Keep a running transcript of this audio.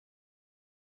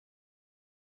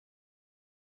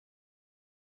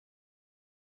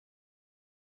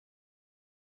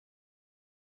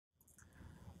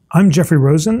I'm Jeffrey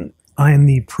Rosen. I am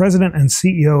the president and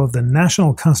CEO of the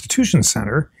National Constitution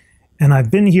Center, and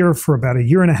I've been here for about a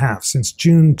year and a half, since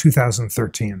June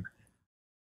 2013.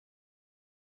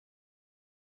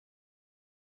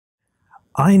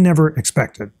 I never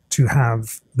expected to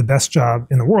have the best job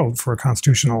in the world for a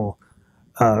constitutional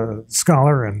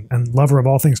scholar and lover of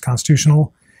all things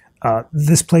constitutional.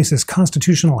 This place is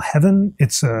constitutional heaven.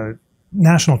 It's a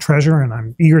national treasure, and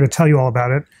I'm eager to tell you all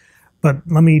about it. But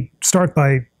let me start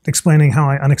by explaining how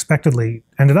I unexpectedly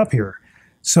ended up here.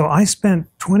 So I spent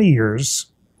 20 years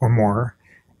or more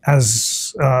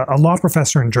as a law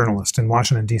professor and journalist in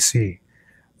Washington, D.C.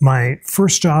 My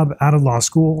first job out of law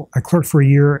school, I clerked for a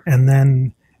year, and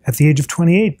then at the age of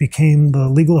 28 became the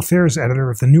legal affairs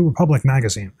editor of the New Republic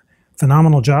magazine.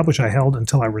 Phenomenal job, which I held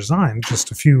until I resigned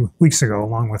just a few weeks ago,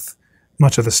 along with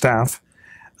much of the staff.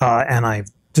 And I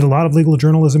did a lot of legal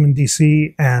journalism in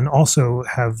D.C. and also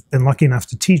have been lucky enough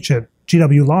to teach at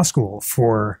Yale Law School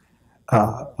for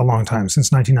a long time,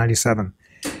 since 1997.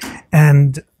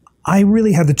 And I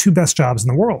really had the two best jobs in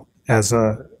the world as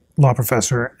a law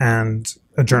professor and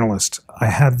a journalist. I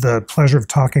had the pleasure of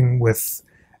talking with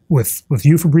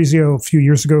you, Fabrizio, a few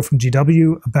years ago from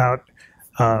GW about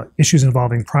issues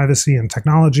involving privacy and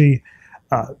technology.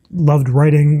 Loved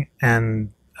writing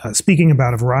and speaking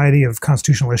about a variety of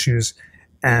constitutional issues,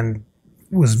 and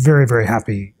was very, very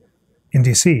happy in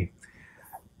DC.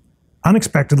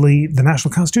 Unexpectedly, the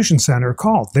National Constitution Center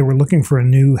called. They were looking for a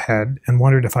new head and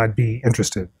wondered if I'd be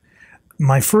interested.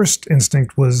 My first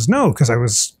instinct was no, because I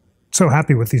was so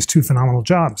happy with these two phenomenal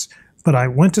jobs. But I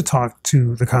went to talk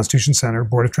to the Constitution Center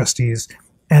Board of Trustees,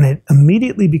 and it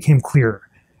immediately became clear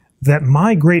that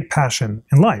my great passion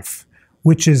in life,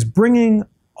 which is bringing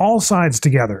all sides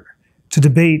together to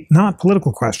debate not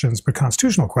political questions, but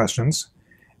constitutional questions,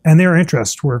 and their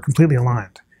interests were completely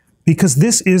aligned. Because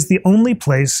this is the only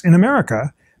place in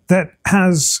America that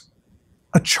has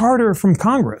a charter from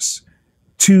Congress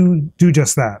to do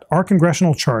just that. Our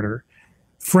congressional charter,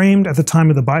 framed at the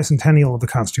time of the bicentennial of the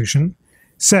Constitution,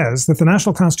 says that the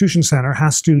National Constitution Center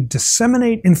has to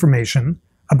disseminate information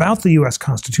about the U.S.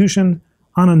 Constitution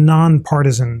on a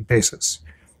nonpartisan basis.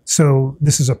 So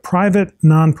this is a private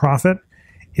nonprofit.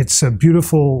 It's a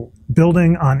beautiful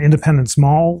building on Independence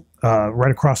Mall,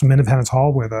 right across from Independence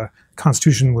Hall, where the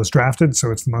Constitution was drafted.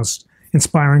 So it's the most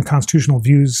inspiring constitutional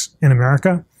views in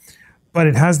America. But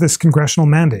it has this congressional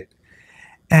mandate.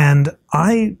 And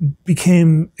I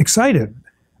became excited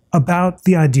about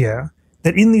the idea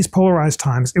that in these polarized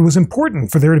times, it was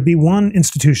important for there to be one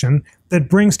institution that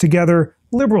brings together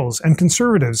liberals and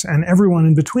conservatives and everyone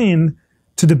in between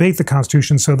to debate the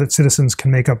Constitution so that citizens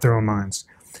can make up their own minds.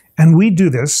 And we do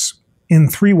this in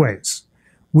three ways.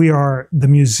 We are the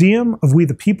Museum of We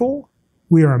the People,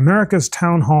 we are America's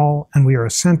Town Hall, and we are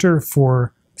a Center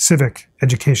for Civic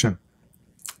Education.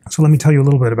 So let me tell you a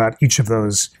little bit about each of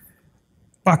those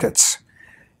buckets.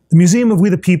 The Museum of We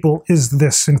the People is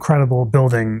this incredible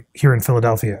building here in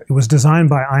Philadelphia. It was designed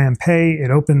by I.M. Pei. It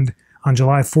opened on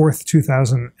July 4th,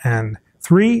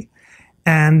 2003,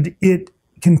 and it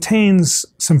contains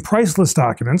some priceless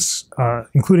documents,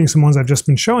 including some ones I've just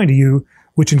been showing to you,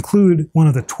 which include one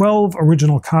of the 12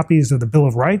 original copies of the Bill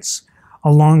of Rights,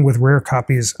 along with rare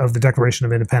copies of the Declaration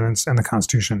of Independence and the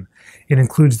Constitution. It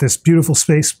includes this beautiful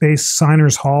space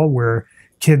Signers Hall, where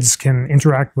kids can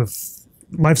interact with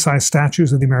life-size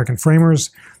statues of the American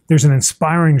framers. There's an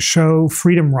inspiring show,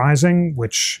 Freedom Rising,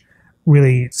 which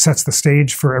really sets the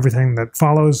stage for everything that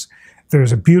follows.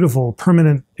 There's a beautiful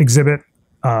permanent exhibit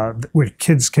where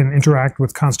kids can interact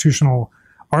with constitutional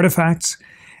artifacts.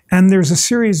 And there's a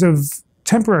series of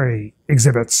temporary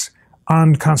exhibits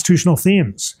on constitutional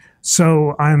themes.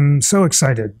 So I'm so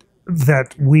excited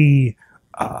that we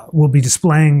will be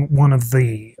displaying one of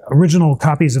the original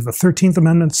copies of the 13th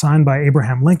Amendment signed by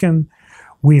Abraham Lincoln.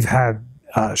 We've had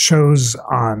shows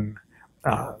on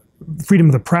freedom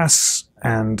of the press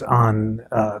and on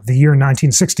the year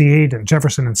 1968 and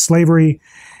Jefferson and slavery.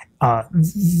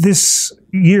 This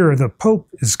year, the Pope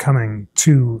is coming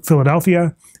to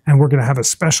Philadelphia, and we're going to have a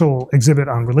special exhibit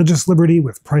on religious liberty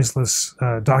with priceless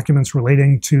documents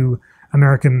relating to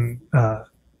American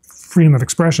freedom of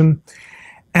expression.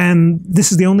 And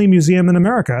this is the only museum in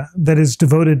America that is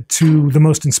devoted to the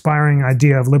most inspiring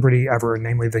idea of liberty ever,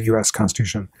 namely the U.S.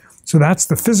 Constitution. So that's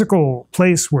the physical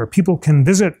place where people can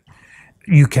visit.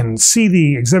 You can see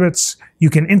the exhibits. You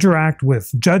can interact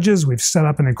with judges. We've set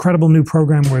up an incredible new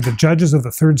program where the judges of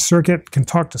the Third Circuit can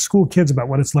talk to school kids about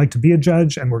what it's like to be a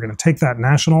judge, and we're going to take that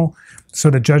national so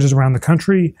that judges around the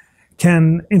country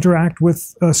can interact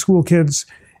with school kids.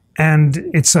 And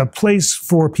it's a place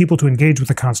for people to engage with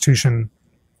the Constitution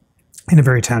in a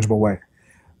very tangible way.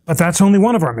 But that's only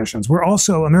one of our missions. We're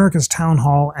also America's Town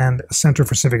Hall and a Center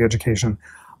for Civic Education.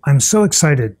 I'm so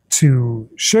excited to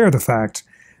share the fact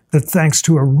that thanks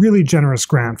to a really generous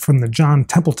grant from the John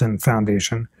Templeton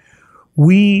Foundation,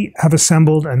 we have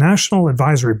assembled a national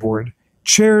advisory board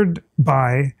chaired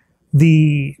by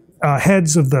the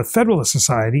heads of the Federalist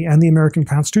Society and the American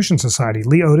Constitution Society.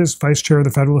 Lee Otis, Vice Chair of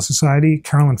the Federalist Society,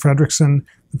 Carolyn Fredrickson,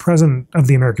 the President of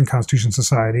the American Constitution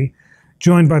Society,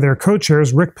 joined by their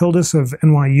co-chairs Rick Pildes of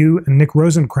NYU and Nick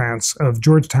Rosenkrantz of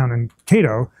Georgetown and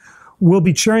Cato, will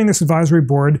be chairing this advisory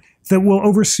board that will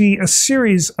oversee a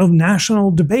series of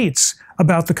national debates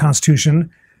about the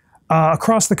Constitution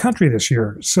across the country this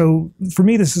year. So for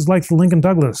me, this is like the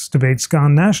Lincoln-Douglas debates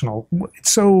gone national.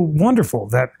 It's so wonderful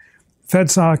that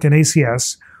FedSoc and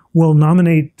ACS will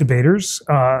nominate debaters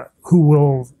who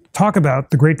will talk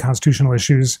about the great constitutional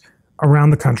issues around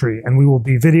the country, and we will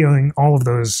be videoing all of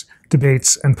those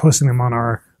debates and posting them on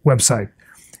our website.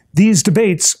 These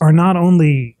debates are not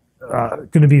only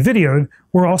going to be videoed,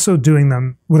 we're also doing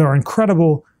them with our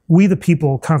incredible We the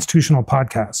People constitutional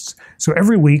podcasts. So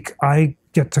every week I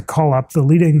get to call up the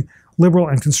leading liberal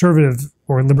and conservative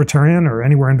or libertarian or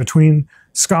anywhere in between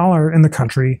scholar in the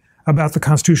country about the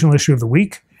constitutional issue of the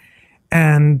week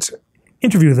and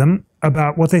interview them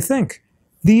about what they think.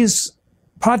 These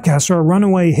podcasts are a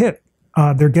runaway hit.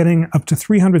 They're getting up to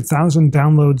 300,000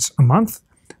 downloads a month.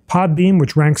 Podbeam,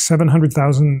 which ranks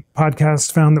 700,000 podcasts,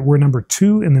 found that we're number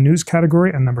 2 in the news category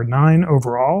and number 9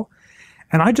 overall.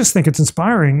 And I just think it's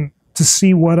inspiring to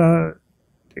see what a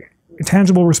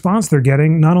tangible response they're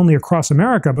getting, not only across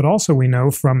America, but also we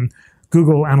know from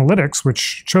Google Analytics,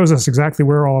 which shows us exactly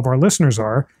where all of our listeners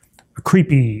are, a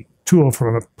creepy tool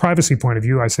from a privacy point of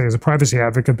view, I say as a privacy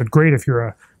advocate, but great if you're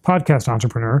a podcast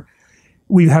entrepreneur.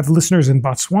 We have listeners in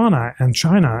Botswana and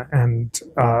China and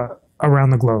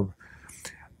around the globe.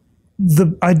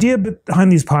 The idea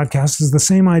behind these podcasts is the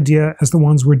same idea as the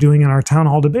ones we're doing in our town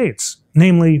hall debates.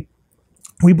 Namely,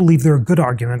 we believe there are good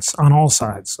arguments on all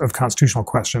sides of constitutional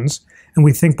questions, and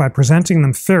we think by presenting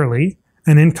them fairly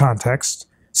and in context,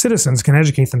 citizens can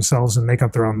educate themselves and make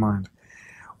up their own mind.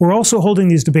 We're also holding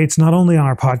these debates not only on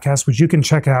our podcast, which you can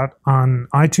check out on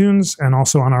iTunes and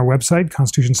also on our website,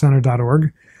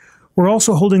 constitutioncenter.org. We're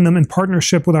also holding them in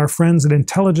partnership with our friends at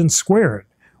Intelligence Squared,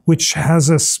 which has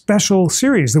a special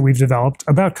series that we've developed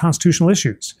about constitutional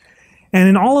issues. And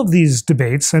in all of these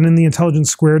debates, and in the Intelligence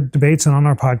Squared debates and on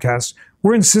our podcast,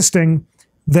 we're insisting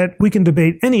that we can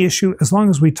debate any issue as long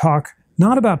as we talk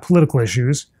not about political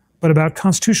issues, but about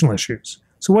constitutional issues.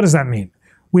 So what does that mean?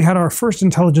 We had our first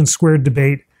Intelligence Squared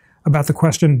debate about the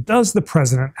question, does the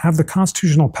president have the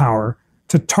constitutional power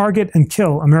to target and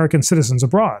kill American citizens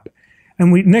abroad?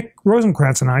 And Nick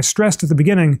Rosenkrantz and I stressed at the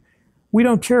beginning, we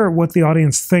don't care what the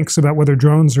audience thinks about whether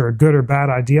drones are a good or bad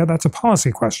idea. That's a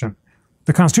policy question.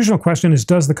 The constitutional question is,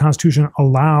 does the Constitution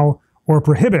allow or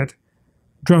prohibit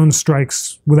drone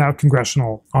strikes without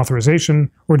congressional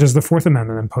authorization, or does the Fourth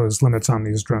Amendment impose limits on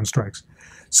these drone strikes?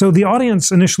 So the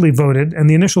audience initially voted, and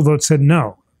the initial vote said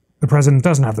no, the president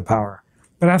doesn't have the power.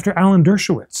 But after Alan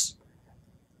Dershowitz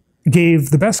gave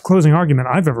the best closing argument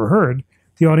I've ever heard,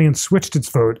 the audience switched its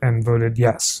vote and voted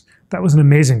yes. That was an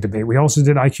amazing debate. We also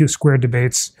did IQ Squared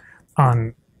debates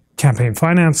on campaign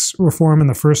finance reform and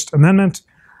the First Amendment,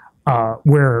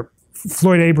 where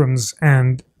Floyd Abrams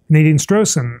and Nadine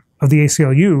Strossen of the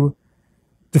ACLU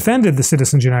defended the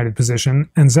Citizens United position,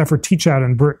 and Zephyr Teachout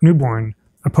and Burt Newborn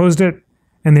opposed it,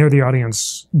 and there the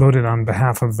audience voted on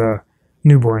behalf of the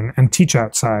Newborn and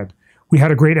Teachout side. We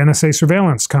had a great NSA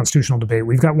surveillance constitutional debate.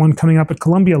 We've got one coming up at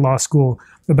Columbia Law School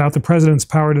about the president's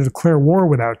power to declare war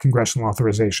without congressional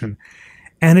authorization.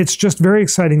 And it's just very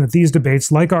exciting that these debates,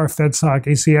 like our FedSoc,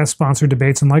 ACS-sponsored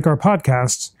debates, and like our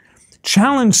podcasts,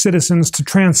 challenge citizens to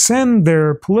transcend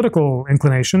their political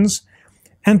inclinations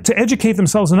and to educate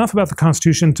themselves enough about the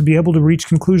Constitution to be able to reach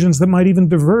conclusions that might even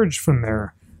diverge from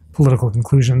their political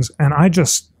conclusions. And I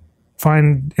just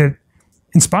find it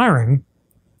inspiring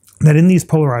that in these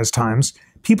polarized times,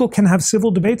 people can have civil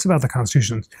debates about the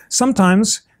Constitution.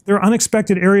 Sometimes there are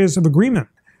unexpected areas of agreement.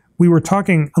 We were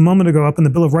talking a moment ago up in the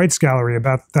Bill of Rights gallery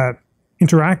about that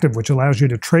interactive, which allows you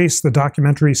to trace the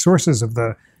documentary sources of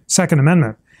the Second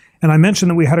Amendment. And I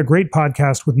mentioned that we had a great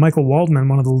podcast with Michael Waldman,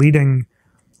 one of the leading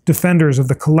defenders of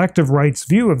the collective rights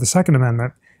view of the Second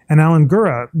Amendment, and Alan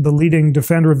Gura, the leading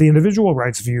defender of the individual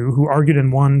rights view, who argued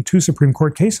and won 2 Supreme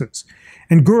Court cases.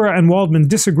 And Gura and Waldman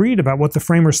disagreed about what the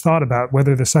framers thought about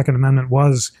whether the Second Amendment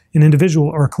was an individual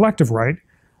or a collective right,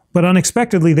 but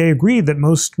unexpectedly they agreed that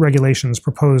most regulations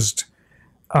proposed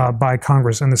by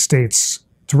Congress and the states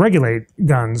to regulate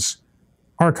guns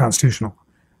are constitutional.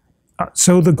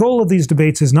 So the goal of these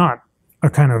debates is not a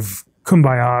kind of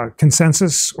kumbaya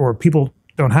consensus, or people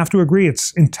don't have to agree.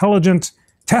 It's intelligent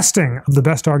testing of the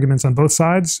best arguments on both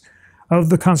sides of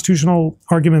the constitutional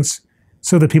arguments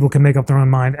so that people can make up their own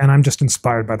mind, and I'm just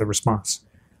inspired by the response.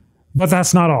 But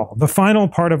that's not all. The final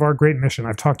part of our great mission,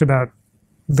 I've talked about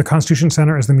the Constitution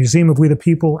Center as the museum of we the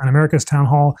people and America's town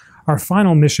hall. Our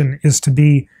final mission is to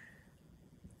be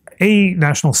a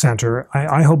national center,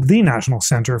 I hope the national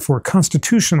center for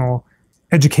constitutional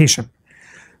education.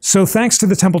 So thanks to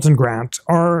the Templeton Grant,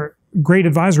 our great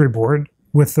advisory board,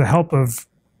 with the help of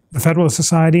the Federalist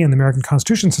Society and the American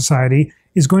Constitution Society,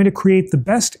 is going to create the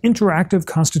best interactive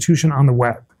constitution on the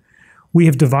web. We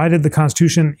have divided the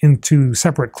Constitution into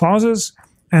separate clauses,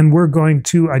 and we're going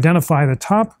to identify the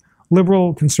top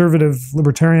liberal, conservative,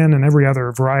 libertarian, and every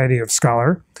other variety of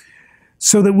scholar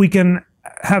so that we can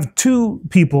have two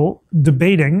people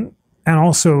debating and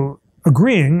also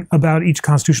agreeing about each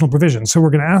constitutional provision. So we're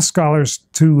going to ask scholars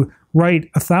to write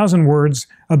 1,000 words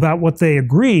about what they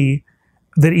agree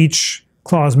that each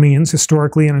clause means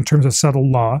historically and in terms of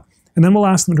settled law. And then we'll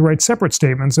ask them to write separate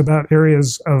statements about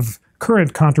areas of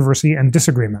current controversy and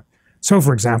disagreement. So,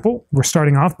 for example, we're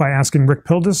starting off by asking Rick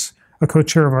Pildes, a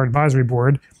co-chair of our advisory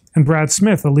board, and Brad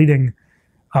Smith, a leading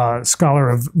scholar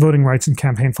of voting rights and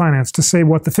campaign finance, to say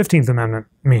what the 15th Amendment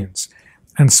means.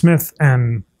 And Smith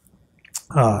and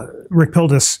Rick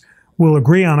Pildes will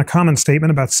agree on a common statement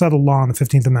about settled law on the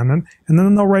 15th Amendment, and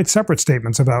then they'll write separate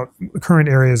statements about current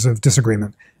areas of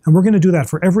disagreement. And we're going to do that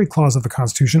for every clause of the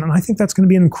Constitution, and I think that's going to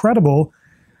be an incredible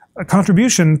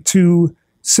contribution to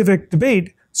civic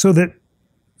debate so that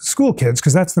school kids,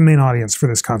 because that's the main audience for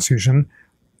this Constitution,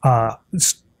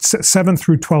 7th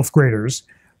through 12th graders,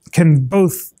 can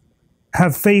both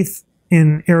have faith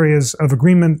in areas of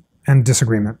agreement and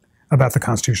disagreement about the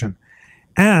Constitution.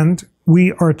 And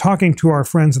we are talking to our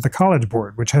friends at the College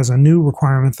Board, which has a new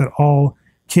requirement that all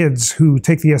kids who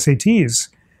take the SATs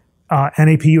and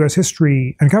AP US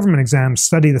History and government exams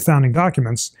study the founding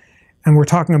documents. And we're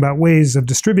talking about ways of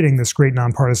distributing this great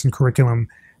nonpartisan curriculum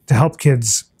to help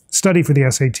kids study for the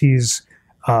SATs,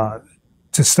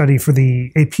 to study for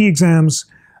the AP exams,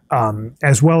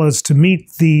 as well as to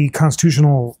meet the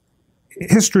constitutional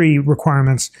history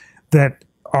requirements that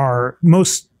are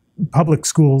most public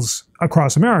schools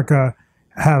across America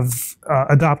have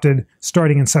adopted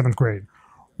starting in 7th grade.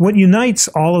 What unites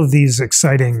all of these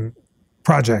exciting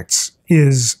projects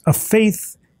is a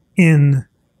faith in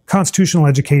constitutional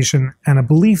education and a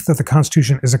belief that the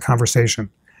Constitution is a conversation.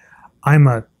 I'm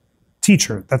a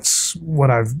teacher. That's what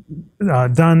I've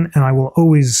done, and I will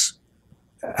always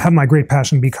have my great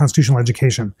passion be constitutional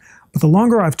education. But the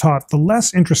longer I've taught, the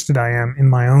less interested I am in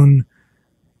my own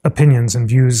opinions and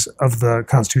views of the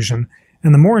Constitution,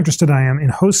 and the more interested I am in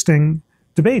hosting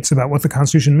debates about what the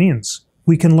Constitution means.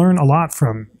 We can learn a lot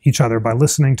from each other by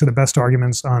listening to the best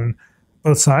arguments on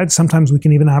both sides. Sometimes we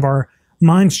can even have our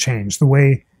minds change, the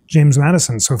way James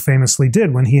Madison so famously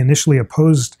did when he initially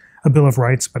opposed a Bill of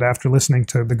Rights, but after listening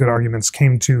to the good arguments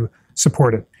came to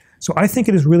support it. So I think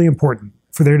it is really important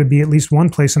for there to be at least one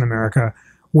place in America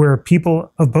where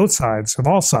people of both sides, of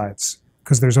all sides,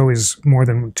 because there's always more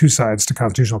than two sides to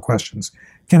constitutional questions,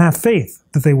 can have faith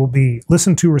that they will be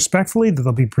listened to respectfully, that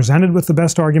they'll be presented with the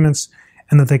best arguments,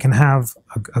 and that they can have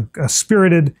a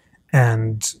spirited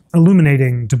and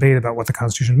illuminating debate about what the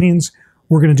Constitution means.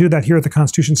 We're going to do that here at the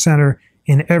Constitution Center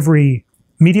in every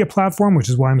media platform, which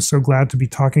is why I'm so glad to be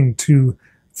talking to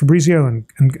Fabrizio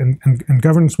and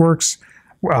Governance Works.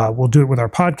 We'll do it with our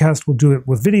podcast. We'll do it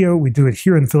with video. We do it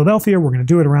here in Philadelphia. We're going to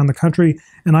do it around the country.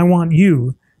 And I want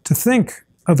you to think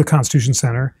of the Constitution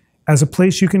Center as a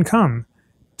place you can come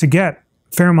to get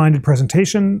fair-minded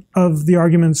presentation of the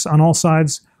arguments on all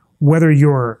sides, whether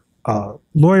you're a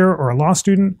lawyer or a law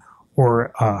student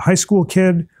or a high school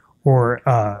kid or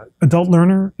adult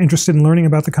learner interested in learning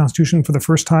about the Constitution for the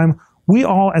first time. We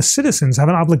all, as citizens, have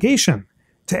an obligation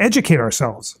to educate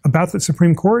ourselves about the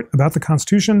Supreme Court, about the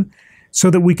Constitution, so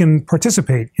that we can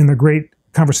participate in the great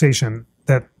conversation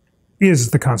that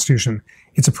is the Constitution.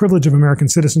 It's a privilege of American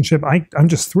citizenship. I'm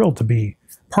just thrilled to be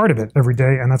part of it every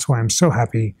day, and that's why I'm so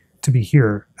happy to be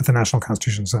here at the National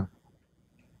Constitution Center.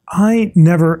 I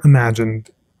never imagined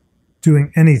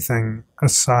doing anything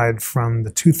aside from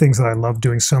the two things that I love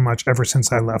doing so much ever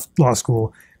since I left law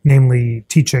school, namely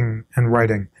teaching and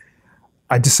writing.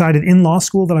 I decided in law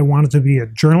school that I wanted to be a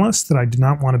journalist, that I did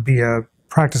not want to be a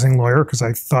practicing lawyer because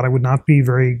I thought I would not be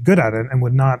very good at it and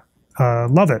would not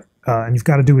love it. And you've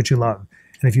got to do what you love.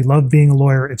 And if you love being a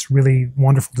lawyer, it's really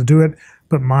wonderful to do it.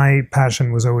 But my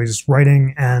passion was always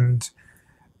writing and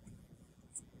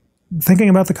thinking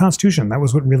about the Constitution. That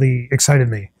was what really excited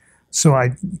me. So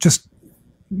I just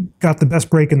got the best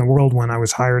break in the world when I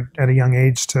was hired at a young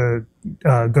age to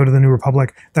go to the New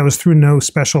Republic. That was through no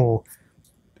special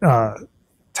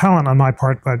talent on my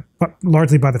part, but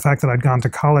largely by the fact that I'd gone to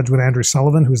college with Andrew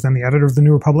Sullivan, who was then the editor of the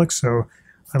New Republic. So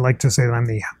I like to say that I'm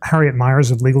the Harriet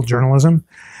Myers of legal journalism.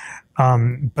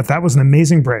 But that was an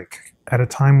amazing break at a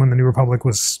time when the New Republic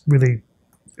was really,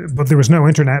 but there was no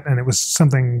internet, and it was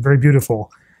something very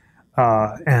beautiful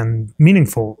and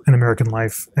meaningful in American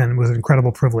life, and it was an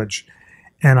incredible privilege.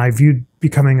 And I viewed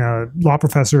becoming a law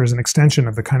professor as an extension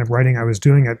of the kind of writing I was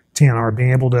doing at TNR,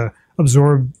 being able to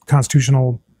absorb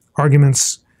constitutional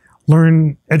arguments,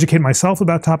 learn, educate myself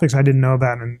about topics I didn't know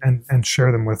about, and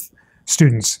share them with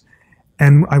students.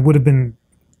 And I would have been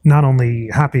not only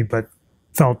happy, but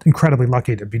felt incredibly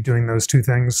lucky to be doing those two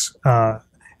things.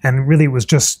 And really, it was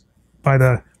just by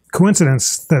the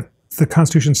coincidence that the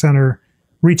Constitution Center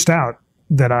reached out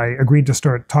that I agreed to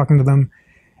start talking to them.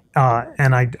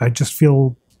 And I just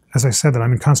feel, as I said, that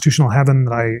I'm in constitutional heaven,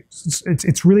 that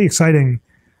it's really exciting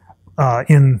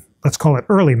in, let's call it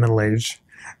early middle age,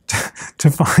 to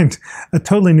find a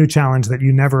totally new challenge that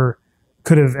you never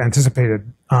could have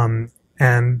anticipated.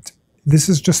 And this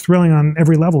is just thrilling on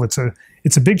every level. It's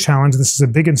a big challenge. This is a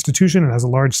big institution. It has a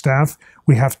large staff.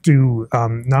 We have to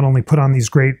not only put on these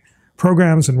great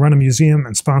programs and run a museum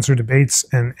and sponsor debates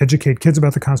and educate kids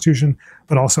about the Constitution,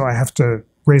 but also I have to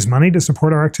raise money to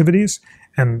support our activities.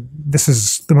 And this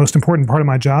is the most important part of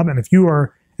my job. And if you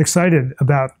are excited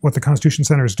about what the Constitution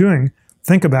Center is doing,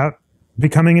 think about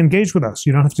becoming engaged with us.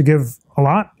 You don't have to give a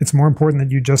lot. It's more important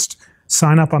that you just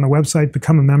sign up on the website,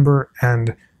 become a member,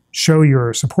 and show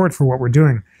your support for what we're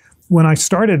doing. When I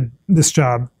started this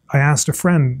job, I asked a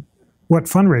friend what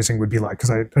fundraising would be like,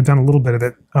 because I'd done a little bit of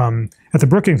it at the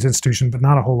Brookings Institution, but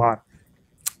not a whole lot.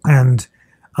 And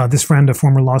this friend, a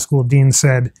former law school dean,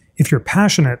 said, if you're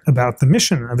passionate about the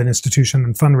mission of an institution,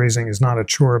 then fundraising is not a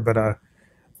chore, but a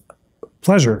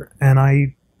pleasure. And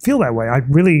I feel that way. I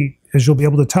really, as you'll be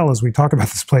able to tell as we talk about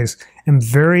this place, am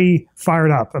very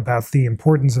fired up about the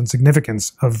importance and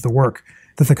significance of the work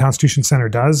that the Constitution Center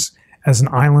does as an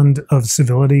island of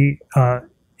civility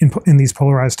in these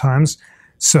polarized times.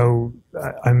 So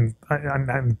I'm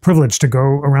privileged to go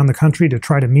around the country to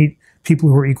try to meet people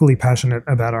who are equally passionate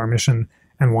about our mission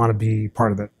and want to be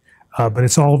part of it. But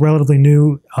it's all relatively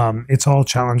new. It's all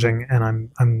challenging,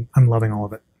 and I'm loving all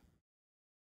of it.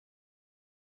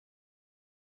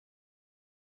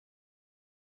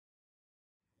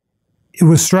 It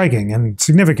was striking and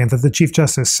significant that the Chief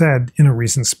Justice said in a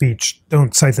recent speech,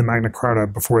 don't cite the Magna Carta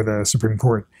before the Supreme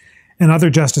Court. And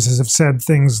other justices have said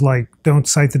things like, don't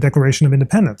cite the Declaration of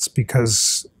Independence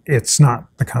because it's not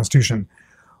the Constitution.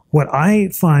 What I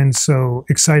find so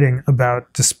exciting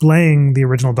about displaying the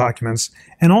original documents,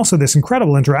 and also this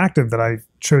incredible interactive that I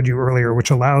showed you earlier,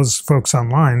 which allows folks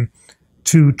online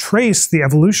to trace the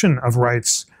evolution of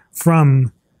rights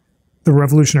from the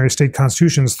revolutionary state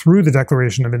constitutions through the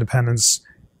Declaration of Independence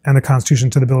and the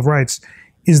Constitution to the Bill of Rights,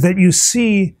 is that you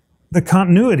see the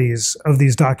continuities of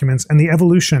these documents and the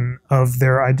evolution of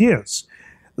their ideas.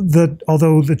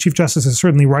 Although the Chief Justice is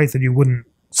certainly right that you wouldn't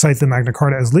cite the Magna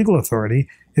Carta as legal authority,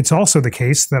 it's also the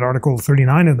case that Article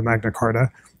 39 of the Magna Carta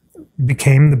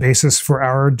became the basis for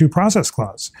our Due Process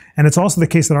Clause. And it's also the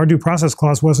case that our Due Process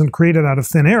Clause wasn't created out of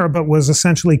thin air, but was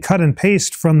essentially cut and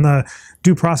paste from the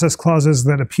Due Process Clauses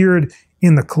that appeared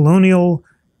in the colonial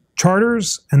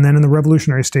charters and then in the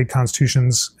revolutionary state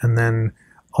constitutions, and then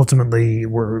ultimately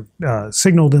were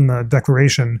signaled in the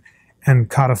Declaration and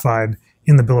codified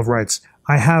in the Bill of Rights.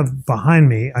 I have behind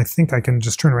me, I think I can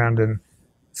just turn around and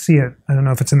see it. I don't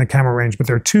know if it's in the camera range, but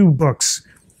there are two books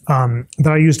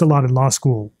that I used a lot in law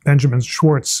school. Benjamin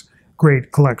Schwartz's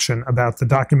great collection about the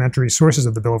documentary sources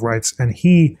of the Bill of Rights. And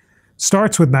he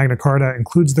starts with Magna Carta,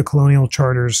 includes the colonial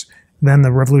charters, then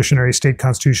the revolutionary state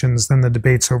constitutions, then the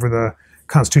debates over the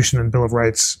Constitution and Bill of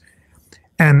Rights.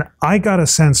 And I got a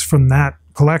sense from that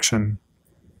collection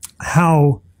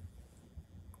how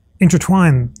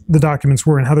intertwined the documents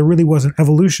were and how there really was an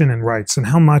evolution in rights and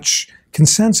how much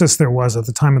consensus there was at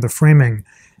the time of the framing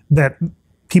that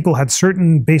people had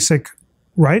certain basic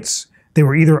rights. They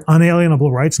were either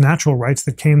unalienable rights, natural rights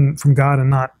that came from God and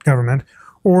not government,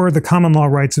 or the common law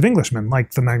rights of Englishmen,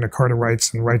 like the Magna Carta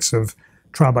rights and rights of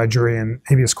trial by jury and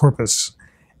habeas corpus,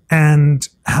 and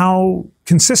how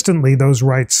consistently those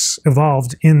rights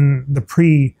evolved in the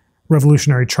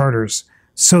pre-revolutionary charters,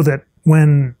 so that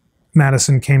when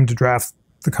Madison came to draft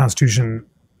the Constitution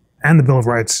and the Bill of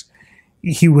Rights,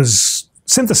 he was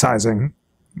synthesizing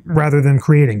rather than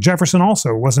creating. Jefferson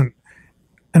also wasn't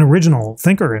an original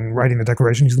thinker in writing the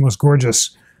Declaration. He's the most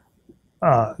gorgeous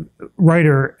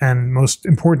writer and most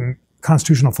important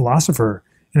constitutional philosopher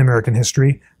in American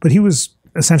history, but he was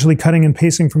essentially cutting and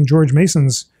pasting from George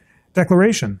Mason's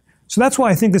Declaration. So that's why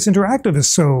I think this interactive is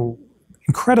so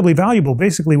incredibly valuable.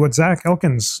 Basically, what Zach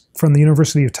Elkins from the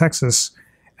University of Texas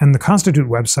and the Constitute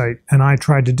website and I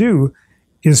tried to do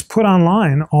is put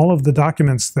online all of the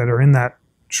documents that are in that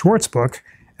Schwartz book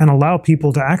and allow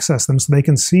people to access them so they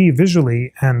can see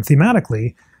visually and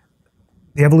thematically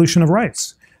the evolution of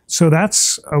rights. So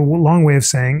that's a long way of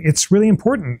saying it's really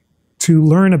important to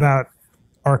learn about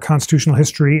our constitutional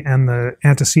history and the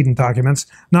antecedent documents,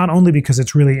 not only because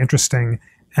it's really interesting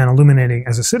and illuminating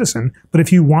as a citizen, but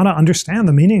if you want to understand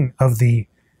the meaning of the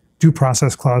Due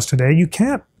Process Clause today, you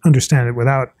can't understand it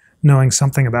without knowing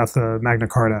something about the Magna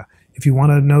Carta. If you want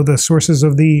to know the sources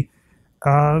of the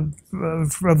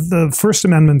First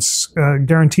Amendment's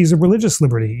guarantees of religious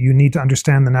liberty, you need to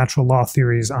understand the natural law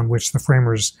theories on which the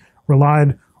framers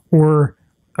relied, or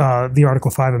the Article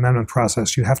 5 amendment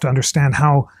process. You have to understand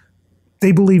how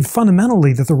they believed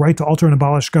fundamentally that the right to alter and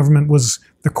abolish government was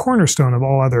the cornerstone of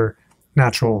all other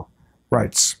natural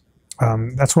rights.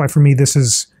 That's why, for me, this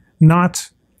is not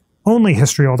only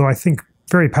history, although I think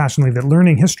very passionately that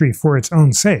learning history for its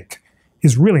own sake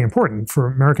is really important for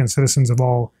American citizens of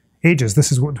all ages.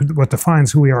 This is what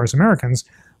defines who we are as Americans.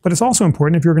 But it's also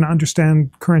important if you're going to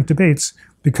understand current debates,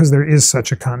 because there is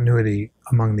such a continuity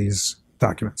among these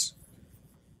documents.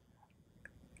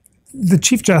 The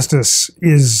Chief Justice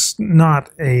is not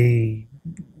a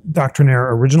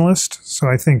doctrinaire originalist. So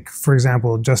I think, for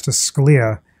example, Justice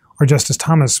Scalia or Justice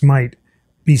Thomas might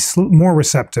be more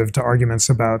receptive to arguments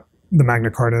about the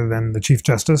Magna Carta than the Chief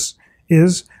Justice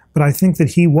is. But I think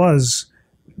that he was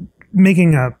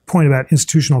making a point about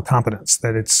institutional competence,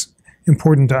 that it's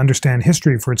important to understand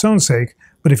history for its own sake,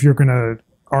 but if you're going to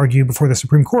argue before the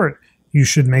Supreme Court, you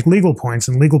should make legal points,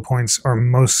 and legal points are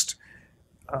most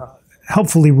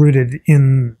helpfully rooted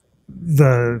in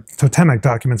the totemic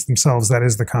documents themselves, that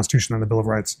is the Constitution and the Bill of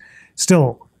Rights.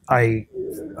 Still, I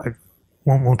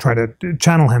won't try to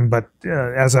channel him, but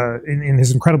in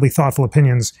his incredibly thoughtful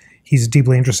opinions, he's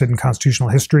deeply interested in constitutional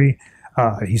history.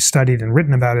 He's studied and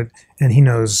written about it, and he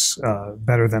knows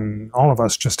better than all of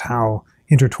us just how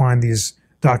intertwined these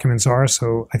documents are.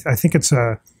 So I think it's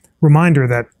a reminder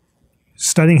that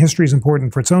studying history is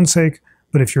important for its own sake,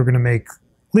 but if you're going to make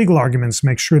legal arguments,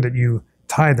 make sure that you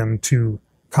tie them to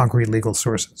concrete legal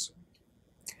sources.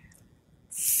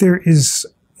 There is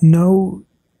no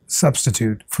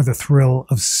substitute for the thrill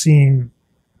of seeing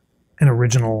an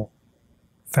original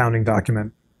founding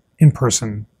document in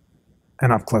person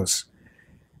and up close.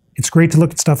 It's great to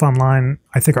look at stuff online.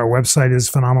 I think our website is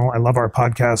phenomenal. I love our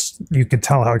podcast. You could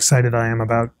tell how excited I am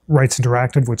about Rights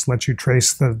Interactive, which lets you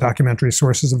trace the documentary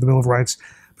sources of the Bill of Rights.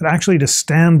 But actually to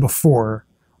stand before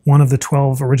one of the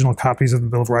 12 original copies of the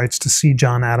Bill of Rights, to see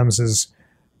John Adams's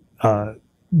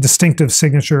distinctive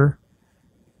signature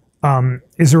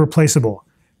is irreplaceable.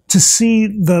 To see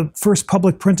the first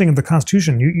public printing of the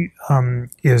Constitution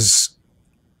is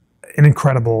an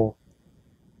incredible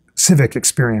civic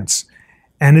experience.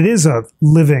 And it is a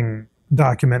living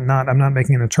document. I'm not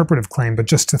making an interpretive claim, but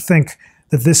just to think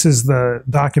that this is the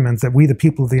document that we, the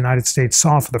people of the United States,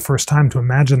 saw for the first time, to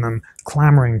imagine them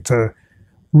clamoring to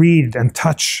read and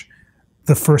touch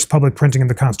the first public printing of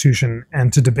the Constitution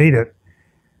and to debate it,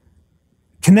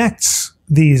 connects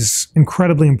these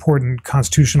incredibly important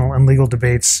constitutional and legal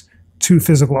debates to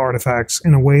physical artifacts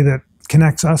in a way that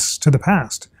connects us to the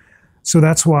past. So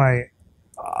that's why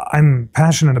I'm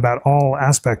passionate about all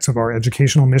aspects of our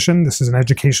educational mission. This is an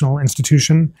educational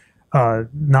institution,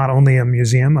 not only a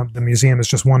museum. The museum is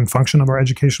just one function of our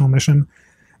educational mission.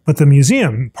 But the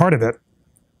museum, part of it,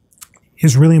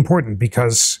 is really important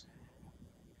because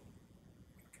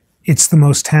it's the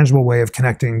most tangible way of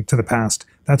connecting to the past.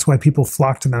 That's why people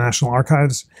flock to the National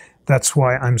Archives. That's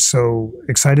why I'm so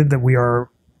excited that we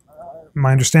are,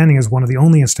 my understanding is, one of the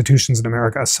only institutions in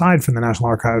America, aside from the National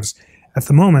Archives, at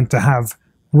the moment, to have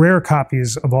rare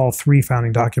copies of all three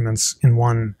founding documents in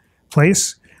one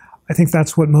place. I think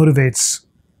that's what motivates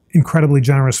incredibly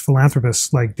generous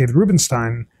philanthropists like David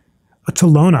Rubenstein to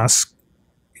loan us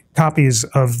copies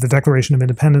of the Declaration of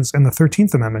Independence and the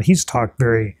 13th Amendment. He's talked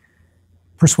very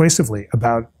persuasively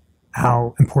about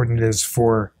how important it is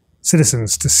for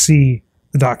citizens to see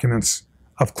the documents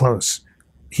up close.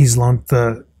 He's loaned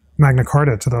the Magna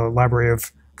Carta to the Library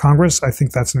of Congress. I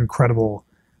think that's an incredible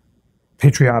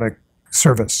patriotic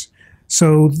service.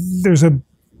 So there's a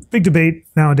big debate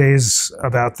nowadays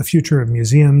about the future of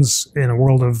museums in a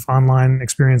world of online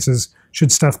experiences.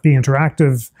 Should stuff be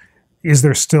interactive? Is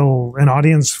there still an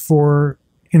audience for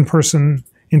in-person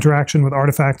interaction with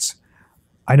artifacts?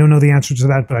 I don't know the answer to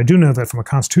that, but I do know that from a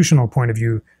constitutional point of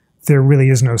view, there really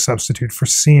is no substitute for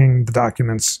seeing the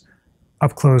documents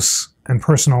up close and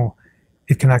personal.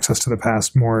 It connects us to the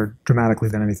past more dramatically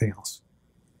than anything else.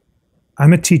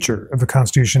 I'm a teacher of the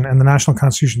Constitution, and the National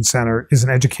Constitution Center is an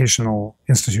educational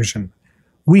institution.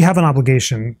 We have an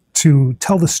obligation to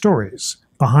tell the stories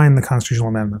behind the constitutional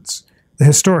amendments, the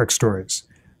historic stories,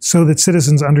 so that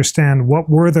citizens understand what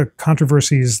were the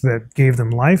controversies that gave them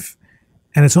life.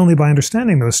 And it's only by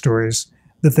understanding those stories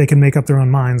that they can make up their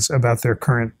own minds about their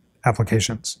current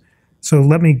applications. So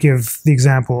let me give the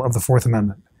example of the Fourth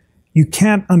Amendment. You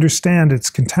can't understand its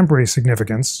contemporary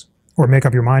significance or make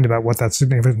up your mind about what that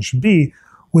significance should be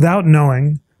without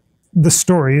knowing the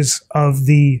stories of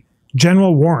the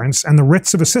general warrants and the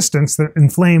writs of assistance that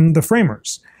inflamed the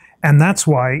framers. And that's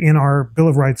why in our Bill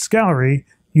of Rights gallery,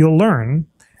 you'll learn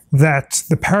that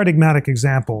the paradigmatic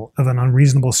example of an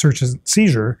unreasonable search and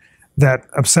seizure that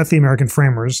upset the American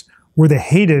framers were the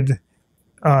hated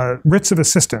writs of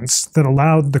assistance that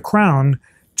allowed the Crown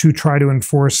to try to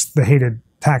enforce the hated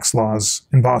tax laws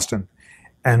in Boston.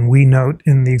 And we note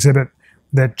in the exhibit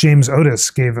that James Otis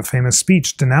gave a famous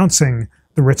speech denouncing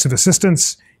the writs of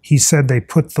assistance. He said they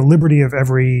put the liberty of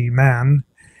every man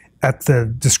at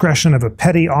the discretion of a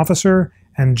petty officer.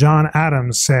 And John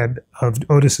Adams said of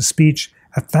Otis's speech,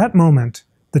 at that moment,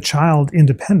 the child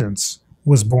independence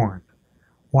was born.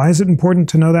 Why is it important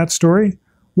to know that story?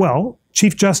 Well,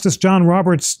 Chief Justice John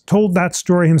Roberts told that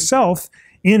story himself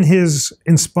in his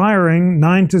inspiring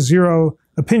 9-0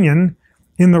 opinion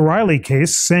in the Riley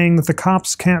case, saying that the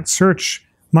cops can't search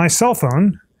my cell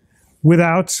phone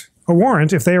without a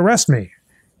warrant if they arrest me.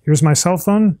 Here's my cell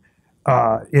phone.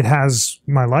 It has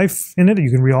my life in it. You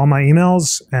can read all my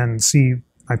emails and see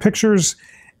my pictures,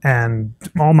 and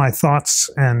all my thoughts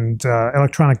and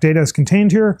electronic data is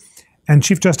contained here. And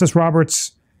Chief Justice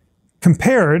Roberts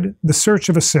compared the search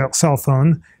of a cell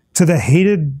phone to the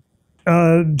hated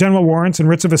general warrants and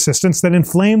writs of assistance that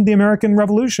inflamed the American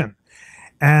Revolution,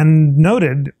 and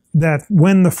noted that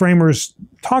when the framers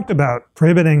talked about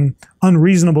prohibiting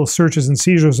unreasonable searches and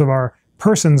seizures of our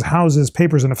persons, houses,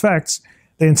 papers, and effects,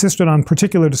 they insisted on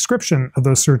particular description of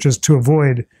those searches to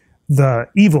avoid the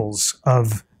evils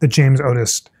of that James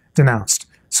Otis denounced.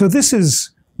 So this is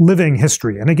living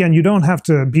history. And again, you don't have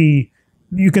to be,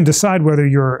 you can decide whether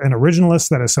you're an originalist,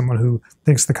 that is someone who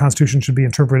thinks the Constitution should be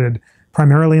interpreted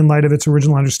primarily in light of its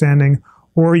original understanding,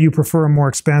 or you prefer a more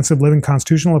expansive living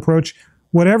constitutional approach.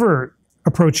 Whatever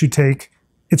approach you take,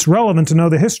 it's relevant to know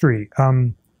the history.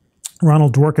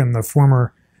 Ronald Dworkin,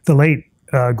 the late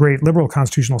great liberal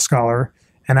constitutional scholar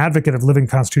and advocate of living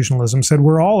constitutionalism, said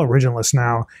we're all originalists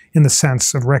now in the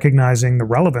sense of recognizing the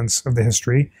relevance of the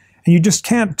history. And you just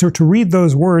can't, to read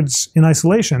those words in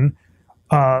isolation,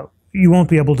 you won't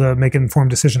be able to make an informed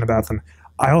decision about them.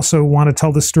 I also want to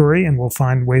tell the story, and we'll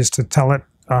find ways to tell it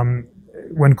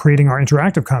when creating our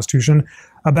interactive constitution,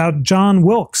 about John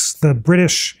Wilkes, the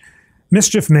British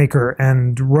mischief maker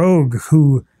and rogue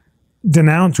who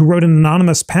wrote an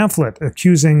anonymous pamphlet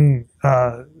accusing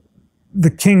the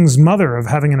king's mother of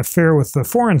having an affair with the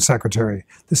foreign secretary.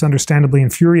 This understandably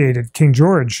infuriated King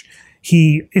George.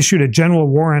 He issued a general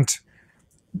warrant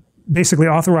basically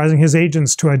authorizing his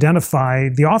agents to identify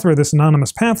the author of this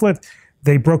anonymous pamphlet.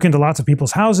 They broke into lots of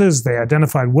people's houses. They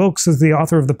identified Wilkes as the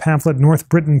author of the pamphlet, North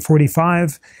Britain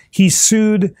 45. He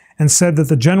sued and said that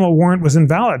the general warrant was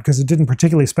invalid because it didn't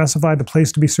particularly specify the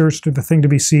place to be searched or the thing to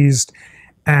be seized.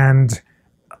 And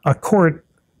a court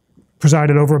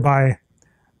presided over by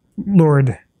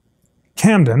Lord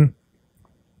Camden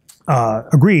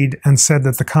agreed and said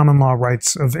that the common law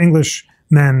rights of English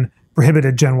men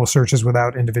prohibited general searches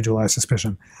without individualized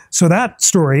suspicion. So that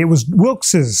story, it was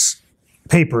Wilkes's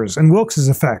papers and Wilkes's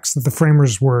effects that the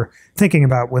framers were thinking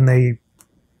about when they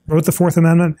wrote the Fourth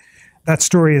Amendment. That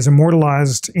story is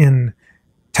immortalized in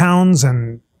towns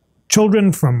and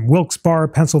children from Wilkes-Barre,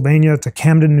 Pennsylvania, to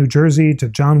Camden, New Jersey, to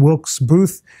John Wilkes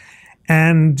Booth.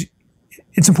 And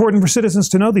it's important for citizens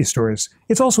to know these stories.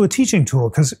 It's also a teaching tool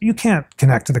because you can't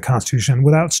connect to the Constitution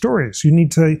without stories. You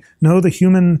need to know the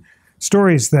human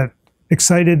stories that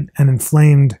excited and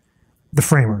inflamed the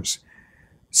framers.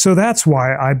 So that's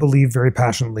why I believe very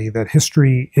passionately that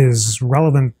history is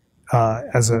relevant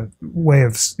as a way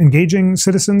of engaging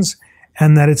citizens,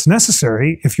 and that it's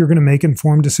necessary if you're going to make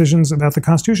informed decisions about the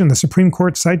Constitution. The Supreme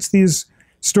Court cites these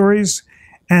stories,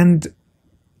 and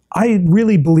I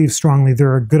really believe strongly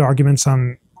there are good arguments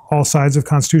on all sides of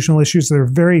constitutional issues. There are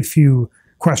very few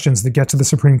questions that get to the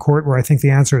Supreme Court where I think the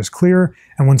answer is clear.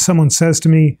 And when someone says to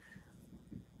me,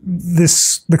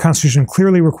 the Constitution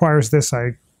clearly requires this,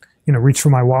 I reach for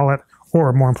my wallet,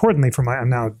 or more importantly, I'm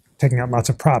now taking out lots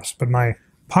of props, but my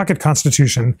pocket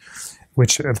Constitution,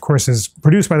 which of course is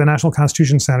produced by the National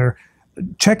Constitution Center.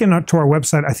 Check in to our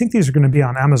website. I think these are going to be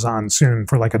on Amazon soon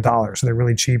for like $1, so they're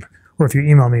really cheap. Or if you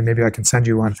email me, maybe I can send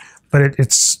you one. But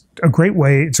it's a great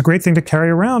way, it's a great thing to carry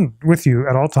around with you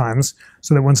at all times,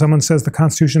 so that when someone says the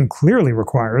Constitution clearly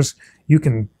requires, you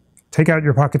can take out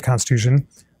your pocket Constitution,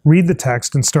 read the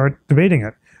text, and start debating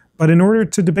it. But in order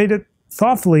to debate it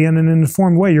thoughtfully and in an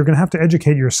informed way, you're going to have to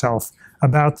educate yourself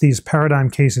about these paradigm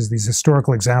cases, these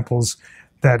historical examples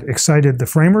that excited the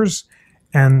framers,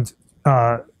 and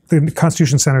the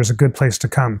Constitution Center is a good place to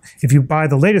come. If you buy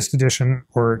the latest edition,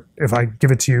 or if I give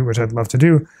it to you, which I'd love to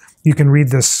do, you can read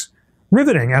this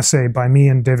riveting essay by me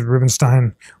and David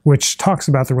Rubenstein, which talks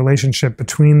about the relationship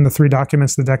between the three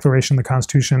documents, the Declaration, the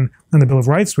Constitution, and the Bill of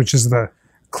Rights, which is the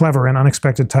clever and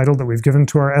unexpected title that we've given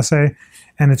to our essay.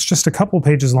 And it's just a couple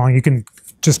pages long. You can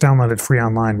just download it free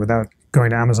online without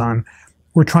going to Amazon.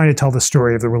 We're trying to tell the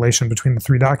story of the relation between the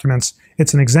three documents.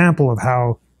 It's an example of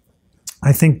how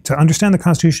I think to understand the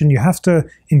Constitution, you have to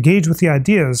engage with the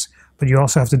ideas, but you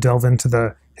also have to delve into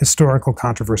the historical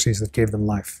controversies that gave them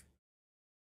life.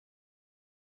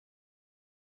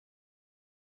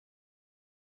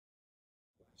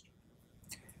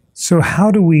 So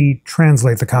how do we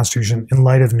translate the Constitution in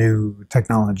light of new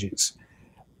technologies?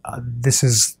 This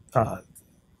is,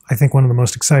 I think, one of the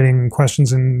most exciting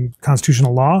questions in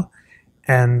constitutional law,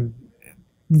 and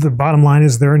the bottom line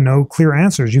is there are no clear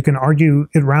answers. You can argue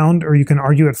it round or you can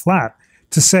argue it flat.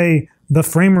 To say the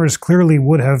framers clearly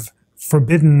would have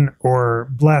forbidden or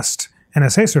blessed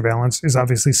NSA surveillance is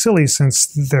obviously silly, since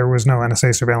there was no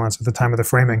NSA surveillance at the time of the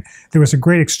framing. There was a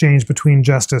great exchange between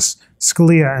Justice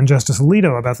Scalia and Justice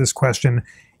Alito about this question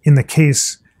in the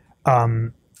case.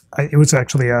 It was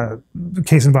actually a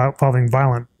case involving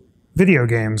violent video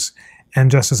games. And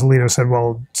Justice Alito said,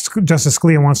 well, Justice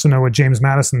Scalia wants to know what James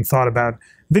Madison thought about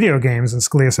video games. And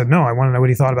Scalia said, no, I want to know what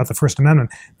he thought about the First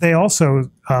Amendment. They also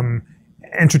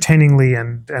entertainingly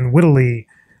and wittily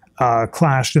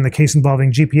clashed in the case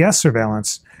involving GPS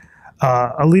surveillance.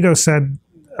 Alito said,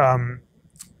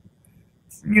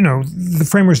 the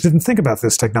framers didn't think about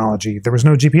this technology. There was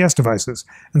no GPS devices.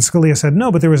 And Scalia said,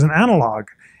 no, but there was an analog.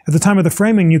 At the time of the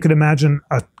framing, you could imagine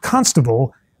a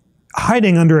constable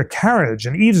hiding under a carriage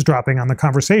and eavesdropping on the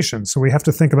conversation. So we have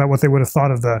to think about what they would have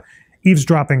thought of the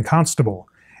eavesdropping constable.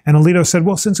 And Alito said,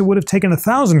 well, since it would have taken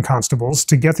 1,000 constables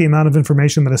to get the amount of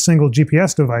information that a single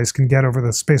GPS device can get over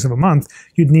the space of a month,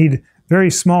 you'd need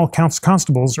very small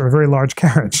constables or a very large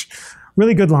carriage.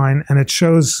 Really good line, and it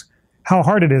shows how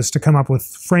hard it is to come up with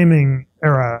framing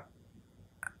era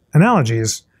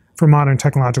analogies for modern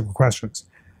technological questions.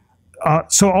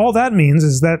 So all that means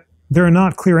is that there are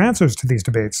not clear answers to these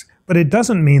debates, but it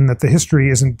doesn't mean that the history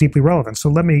isn't deeply relevant. So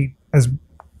let me, as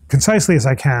concisely as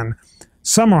I can,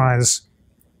 summarize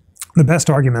the best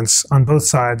arguments on both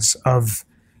sides of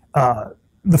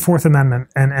the Fourth Amendment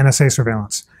and NSA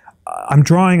surveillance. I'm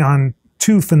drawing on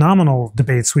two phenomenal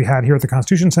debates we had here at the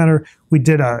Constitution Center. We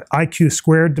did a IQ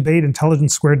squared debate,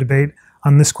 intelligence squared debate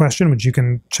on this question, which you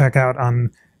can check out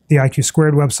on the IQ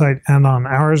squared website and on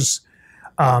ours.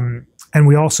 And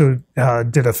we also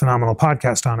did a phenomenal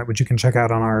podcast on it, which you can check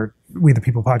out on our We the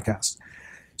People podcast.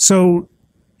 So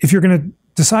if you're going to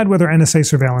decide whether NSA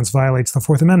surveillance violates the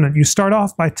Fourth Amendment, you start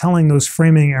off by telling those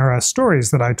framing era stories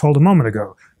that I told a moment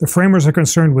ago. The framers are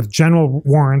concerned with general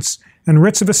warrants and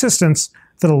writs of assistance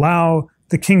that allow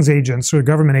the king's agents or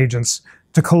government agents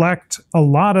to collect a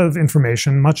lot of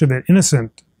information, much of it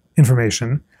innocent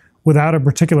information, without a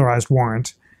particularized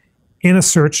warrant, in a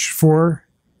search for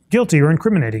guilty or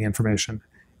incriminating information.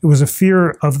 It was a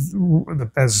fear of,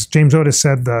 as James Otis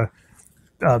said, the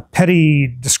petty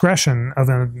discretion of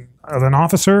an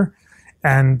officer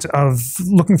and of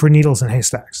looking for needles in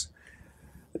haystacks.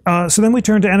 So then we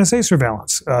turn to NSA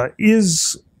surveillance.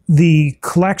 Is the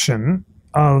collection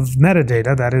of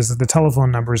metadata, that is the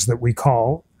telephone numbers that we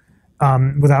call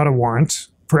without a warrant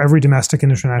for every domestic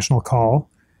and international call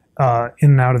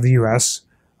in and out of the US,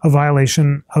 a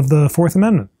violation of the Fourth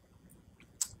Amendment?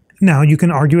 Now, you can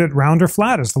argue it round or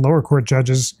flat, as the lower court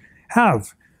judges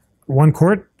have. One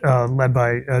court, led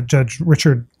by Judge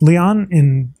Richard Leon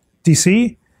in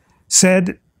D.C.,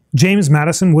 said James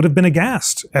Madison would have been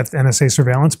aghast at NSA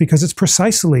surveillance because it's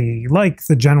precisely like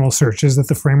the general searches that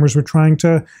the framers were trying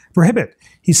to prohibit.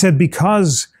 He said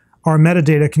because our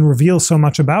metadata can reveal so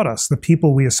much about us, the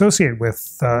people we associate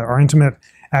with, our intimate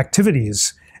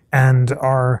activities, and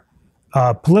our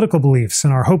political beliefs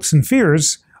and our hopes and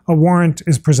fears, a warrant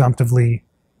is presumptively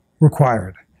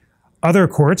required. Other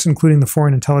courts, including the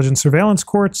Foreign Intelligence Surveillance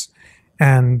Courts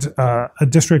and a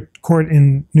district court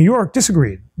in New York,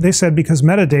 disagreed. They said because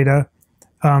metadata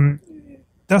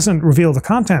doesn't reveal the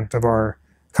content of our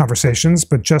conversations,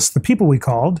 but just the people we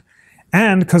called.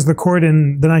 And because the court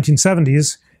in the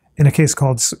 1970s, in a case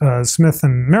called Smith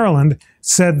and Maryland,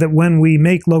 said that when we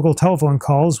make local telephone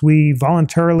calls, we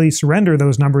voluntarily surrender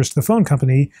those numbers to the phone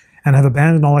company and have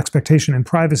abandoned all expectation and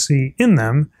privacy in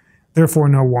them. Therefore,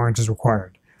 no warrant is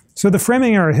required. So the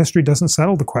framing error history doesn't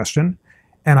settle the question,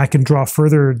 and I can draw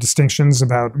further distinctions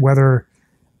about whether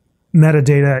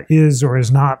metadata is or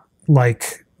is not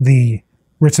like the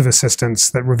writs of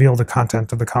assistance that reveal the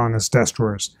content of the colonists' desk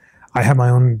drawers. I have my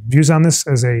own views on this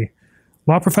as a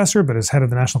law professor, but as head of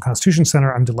the National Constitution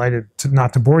Center, I'm delighted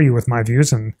not to bore you with my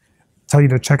views and tell you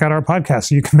to check out our podcast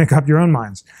so you can make up your own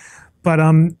minds. But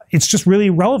it's just really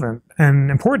relevant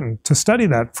and important to study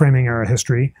that framing error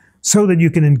history so that you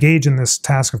can engage in this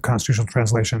task of constitutional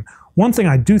translation. One thing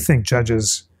I do think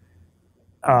judges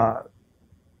have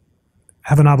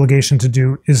an obligation to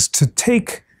do is to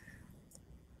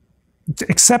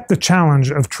accept the challenge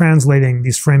of translating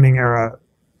these framing error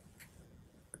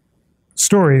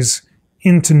stories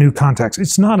into new context.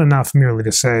 It's not enough merely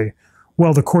to say,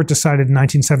 well, the court decided in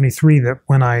 1973 that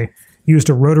when I used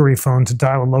a rotary phone to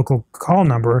dial a local call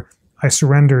number, I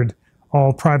surrendered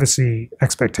all privacy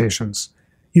expectations.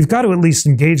 You've got to at least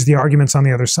engage the arguments on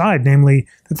the other side, namely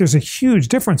that there's a huge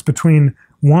difference between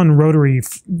one rotary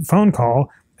phone call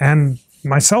and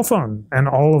my cell phone and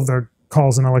all of the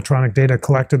calls and electronic data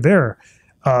collected there.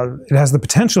 It has the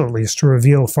potential, at least, to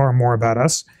reveal far more about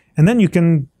us. And then you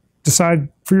can decide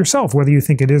for yourself whether you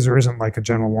think it is or isn't like a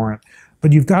general warrant.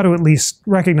 But you've got to at least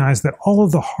recognize that all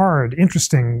of the hard,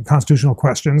 interesting constitutional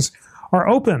questions are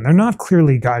open. They're not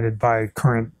clearly guided by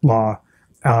current law.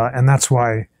 And that's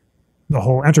why the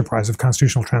whole enterprise of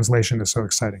constitutional translation is so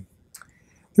exciting.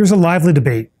 There's a lively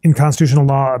debate in constitutional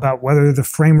law about whether the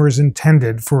framers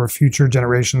intended for future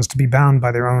generations to be bound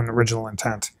by their own original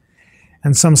intent.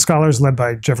 And some scholars, led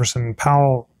by Jefferson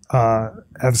Powell,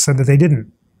 have said that they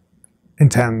didn't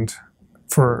intend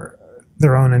for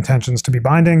their own intentions to be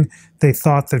binding. They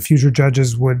thought that future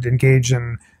judges would engage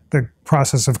in the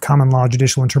process of common law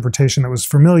judicial interpretation that was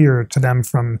familiar to them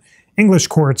from English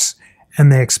courts,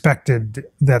 and they expected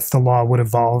that the law would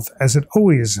evolve as it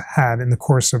always had in the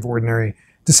course of ordinary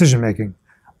decision-making.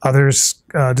 Others,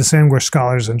 distinguished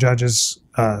scholars and judges,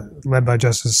 led by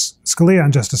Justice Scalia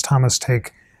and Justice Thomas,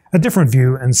 take a different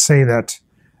view and say that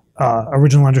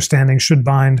original understanding should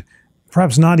bind,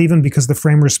 perhaps not even because the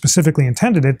framers specifically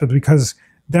intended it, but because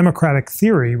democratic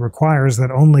theory requires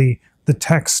that only the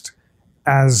text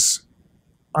as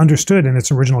understood in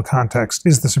its original context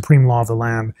is the supreme law of the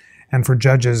land, and for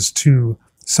judges to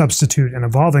substitute an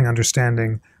evolving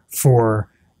understanding for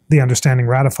the understanding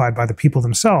ratified by the people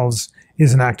themselves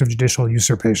is an act of judicial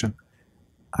usurpation.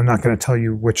 I'm not going to tell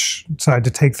you which side to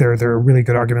take there. There are really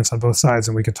good arguments on both sides,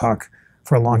 and we could talk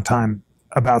for a long time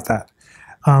about that.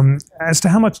 As to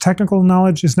how much technical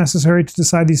knowledge is necessary to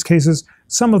decide these cases,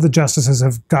 some of the justices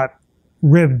have got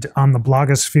ribbed on the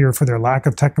blogosphere for their lack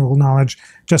of technical knowledge.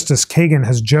 Justice Kagan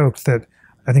has joked that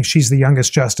I think she's the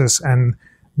youngest justice, and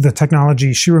the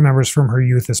technology she remembers from her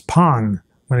youth is Pong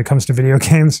when it comes to video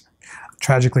games.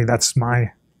 Tragically, that's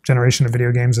my generation of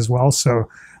video games as well. So,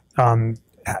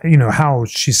 how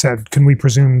she said, can we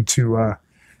presume to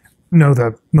know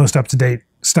the most up-to-date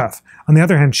stuff? On the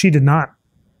other hand, she did not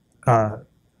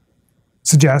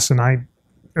suggest, and I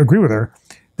agree with her,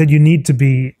 that you need to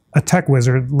be a tech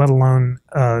wizard, let alone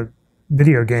a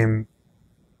video game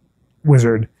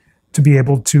wizard, to be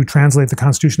able to translate the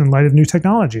Constitution in light of new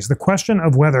technologies. The question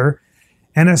of whether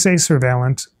NSA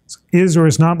surveillance is or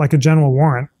is not like a general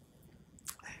warrant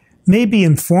may be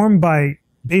informed by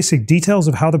basic details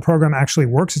of how the program actually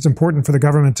works. It's important for the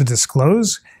government to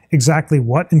disclose exactly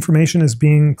what information is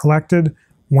being collected,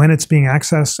 when it's being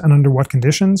accessed, and under what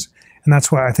conditions. And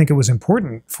that's why I think it was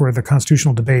important for the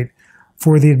constitutional debate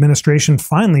for the administration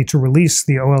finally to release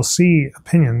the OLC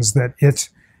opinions that it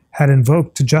had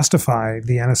invoked to justify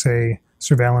the NSA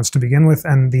surveillance to begin with,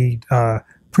 and the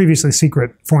previously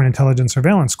secret Foreign Intelligence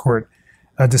Surveillance Court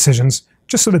decisions,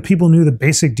 just so that people knew the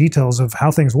basic details of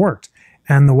how things worked.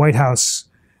 And the White House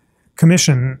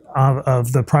Commission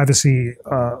of the Privacy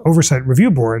Oversight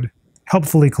Review Board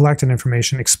helpfully collected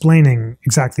information explaining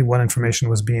exactly what information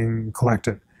was being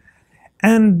collected.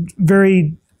 And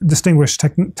very distinguished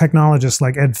technologists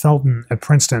like Ed Felton at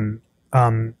Princeton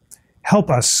help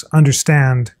us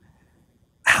understand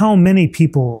how many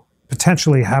people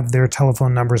potentially have their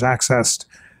telephone numbers accessed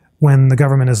when the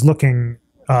government is looking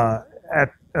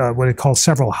at what it calls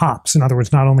several hops. In other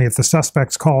words, not only at the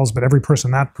suspect's calls, but every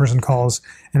person that person calls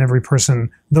and every person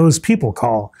those people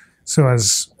call. So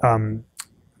as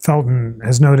Felton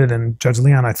has noted, and Judge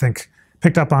Leon, I think,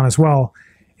 picked up on as well,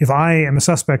 if I am a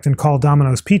suspect and call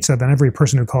Domino's Pizza, then every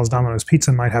person who calls Domino's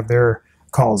Pizza might have their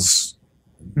calls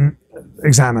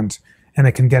examined, and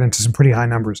it can get into some pretty high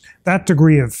numbers. That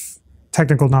degree of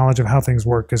technical knowledge of how things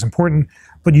work is important,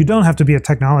 but you don't have to be a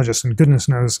technologist, and goodness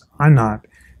knows I'm not,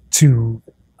 to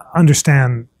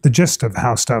understand the gist of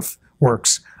how stuff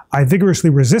works. I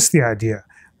vigorously resist the idea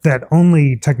that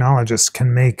only technologists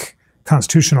can make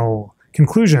constitutional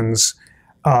conclusions.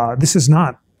 This is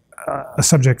not a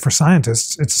subject for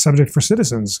scientists. It's a subject for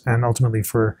citizens and ultimately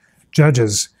for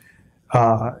judges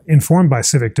informed by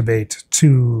civic debate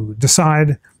to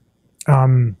decide.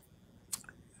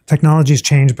 Technologies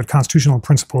change, but constitutional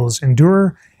principles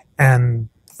endure, and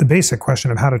the basic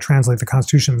question of how to translate the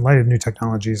Constitution in light of new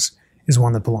technologies is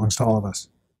one that belongs to all of us.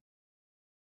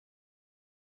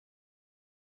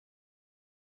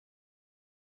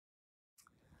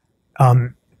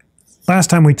 Last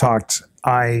time we talked,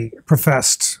 I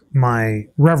professed my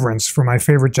reverence for my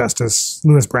favorite justice,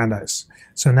 Louis Brandeis.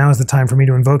 So now is the time for me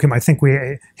to invoke him. I think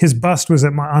his bust was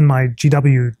on my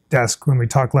GW desk when we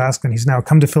talked last, and he's now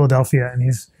come to Philadelphia, and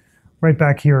he's right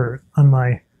back here on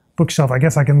my bookshelf. I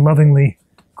guess I can lovingly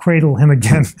cradle him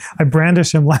again. I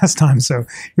brandished him last time, so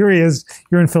here he is.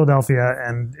 You're in Philadelphia,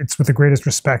 and it's with the greatest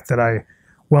respect that I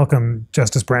welcome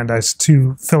Justice Brandeis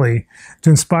to Philly to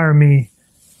inspire me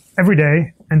every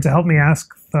day and to help me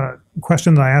ask the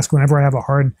question that I ask whenever I have a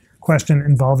hard question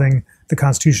involving the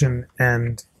Constitution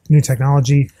and new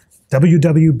technology.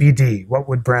 WWBD, what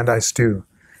would Brandeis do?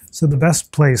 So the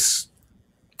best place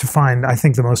to find, I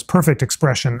think, the most perfect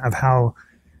expression of how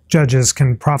judges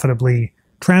can profitably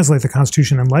translate the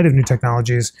Constitution in light of new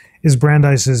technologies is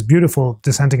Brandeis's beautiful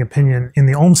dissenting opinion in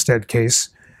the Olmsted case,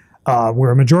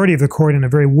 where a majority of the court, in a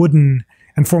very wooden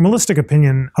and formalistic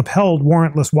opinion, upheld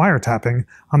warrantless wiretapping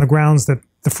on the grounds that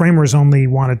the framers only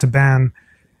wanted to ban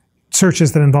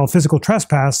searches that involve physical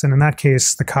trespass, and in that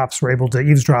case, the cops were able to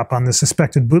eavesdrop on the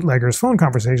suspected bootlegger's phone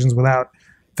conversations without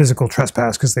physical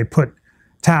trespass because they put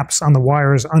taps on the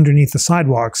wires underneath the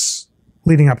sidewalks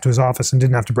leading up to his office and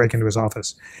didn't have to break into his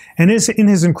office. And in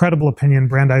his incredible opinion,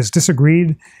 Brandeis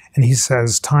disagreed, and he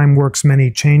says time works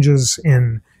many changes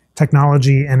in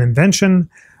technology and invention,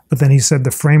 but then he said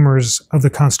the framers of the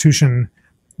Constitution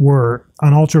were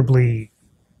unalterably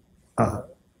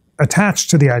attached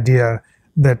to the idea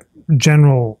that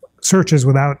general searches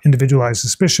without individualized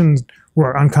suspicion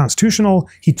were unconstitutional.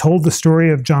 He told the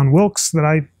story of John Wilkes that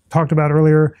I talked about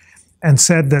earlier and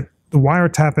said that the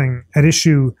wiretapping at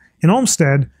issue in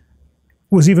Olmsted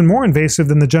was even more invasive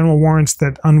than the general warrants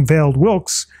that unveiled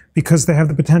Wilkes because they have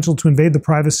the potential to invade the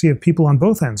privacy of people on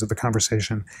both ends of the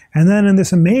conversation. And then in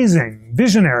this amazing,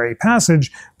 visionary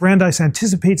passage, Brandeis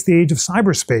anticipates the age of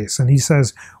cyberspace, and he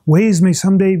says, ways may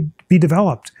someday be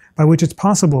developed by which it's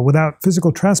possible, without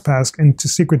physical trespass into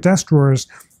secret desk drawers,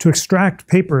 to extract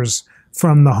papers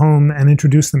from the home and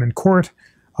introduce them in court.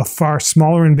 A far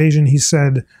smaller invasion, he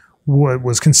said,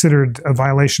 was considered a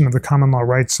violation of the common law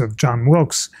rights of John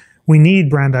Wilkes. We need,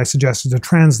 Brandeis suggested, to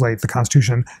translate the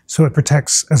Constitution so it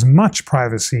protects as much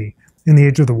privacy in the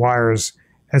age of the wires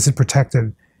as it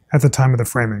protected at the time of the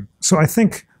framing. So I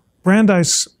think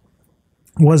Brandeis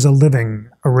was a living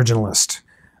originalist.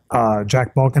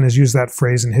 Jack Balkin has used that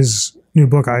phrase in his new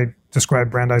book. I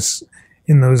describe Brandeis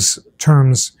in those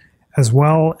terms as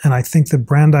well. And I think that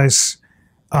Brandeis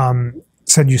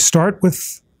said you start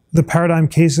with the paradigm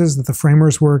cases that the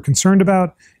framers were concerned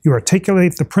about, you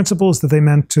articulate the principles that they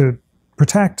meant to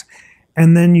protect,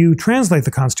 and then you translate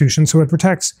the Constitution so it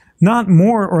protects not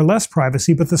more or less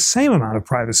privacy, but the same amount of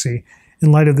privacy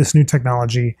in light of this new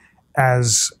technology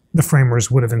as the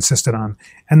framers would have insisted on.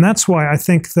 And that's why I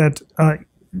think that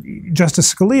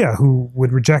Justice Scalia, who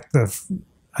would reject the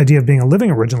idea of being a living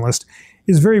originalist,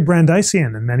 is very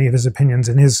Brandeisian in many of his opinions.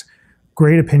 In his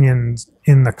great opinions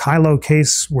in the Kylo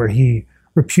case, where he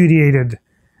repudiated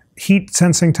heat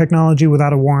sensing technology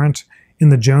without a warrant, in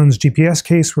the Jones GPS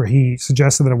case, where he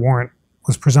suggested that a warrant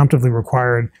was presumptively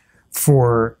required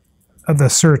for the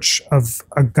search of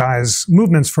a guy's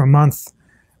movements for a month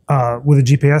with a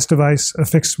GPS device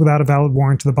affixed without a valid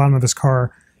warrant to the bottom of his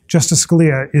car. Justice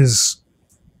Scalia is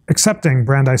accepting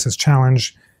Brandeis's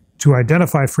challenge to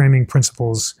identify framing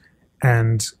principles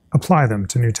and apply them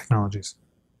to new technologies.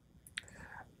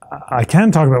 I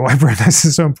can talk about why Brandeis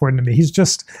is so important to me. He's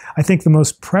just, I think, the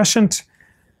most prescient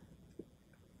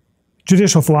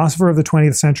judicial philosopher of the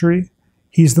 20th century.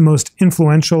 He's the most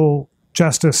influential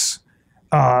justice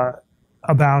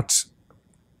about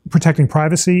protecting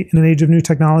privacy in an age of new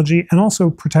technology and also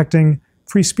protecting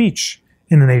free speech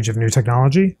in an age of new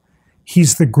technology.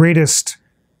 He's the greatest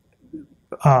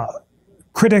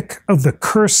critic of the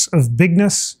curse of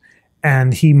bigness,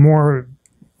 and he more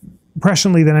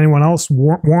presciently than anyone else,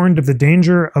 warned of the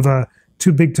danger of a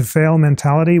too big to fail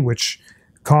mentality, which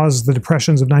caused the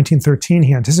depressions of 1913.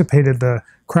 He anticipated the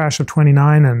crash of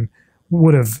 29 and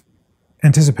would have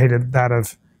anticipated that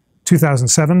of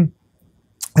 2007.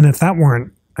 And if that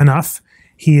weren't enough,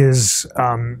 he is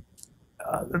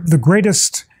the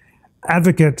greatest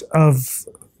advocate of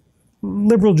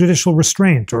liberal judicial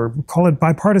restraint, or call it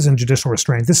bipartisan judicial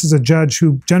restraint. This is a judge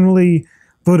who generally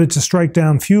voted to strike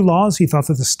down few laws. He thought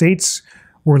that the states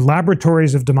were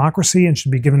laboratories of democracy and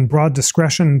should be given broad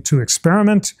discretion to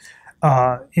experiment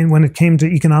when it came to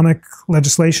economic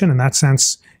legislation. In that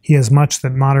sense, he has much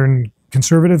that modern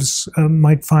conservatives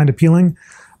might find appealing.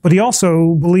 But he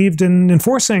also believed in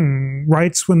enforcing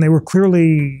rights when they were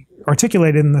clearly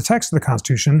articulated in the text of the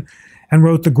Constitution, and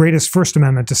wrote the greatest First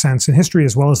Amendment dissents in history,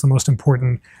 as well as the most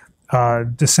important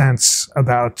dissents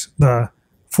about the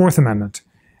Fourth Amendment.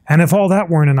 And if all that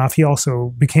weren't enough, he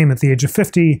also became, at the age of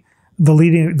 50, the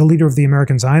leader of the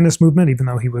American Zionist movement, even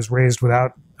though he was raised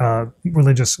without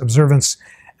religious observance,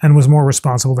 and was more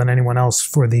responsible than anyone else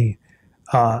for the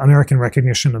American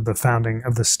recognition of the founding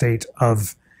of the State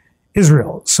of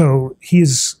Israel. So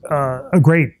he's a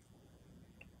great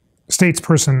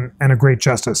statesperson and a great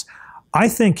justice. I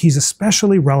think he's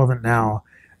especially relevant now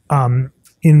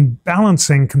in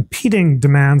balancing competing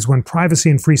demands when privacy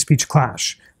and free speech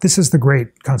clash. This is the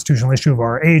great constitutional issue of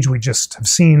our age. We just have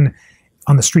seen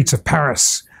on the streets of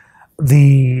Paris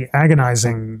the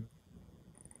agonizing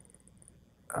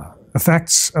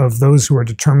effects of those who are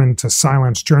determined to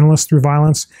silence journalists through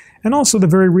violence, and also the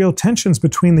very real tensions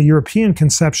between the European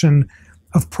conception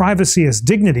of privacy as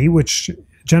dignity, which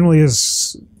generally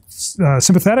is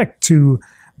sympathetic to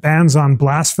bans on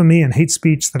blasphemy and hate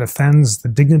speech that offends the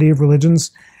dignity of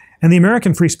religions, and the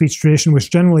American free speech tradition,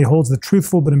 which generally holds that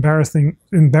truthful but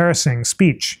embarrassing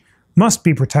speech must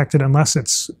be protected unless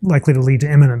it's likely to lead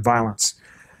to imminent violence.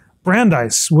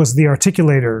 Brandeis was the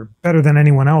articulator, better than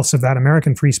anyone else, of that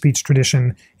American free speech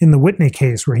tradition in the Whitney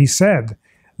case, where he said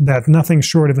that nothing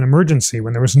short of an emergency,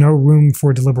 when there was no room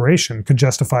for deliberation, could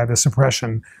justify the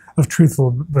suppression of truthful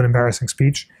but embarrassing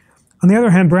speech. On the other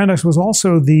hand, Brandeis was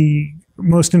also the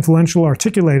most influential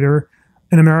articulator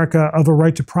in America of a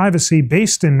right to privacy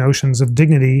based in notions of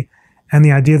dignity and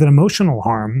the idea that emotional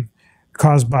harm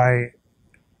caused by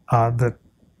the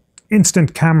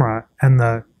instant camera and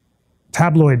the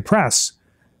tabloid press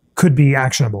could be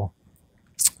actionable.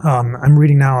 I'm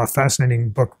reading now a fascinating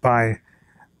book by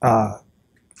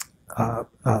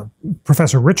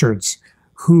Professor Richards,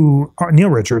 Neil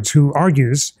Richards, who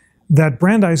argues that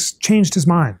Brandeis changed his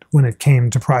mind when it came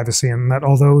to privacy, and that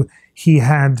although he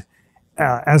had,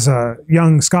 as a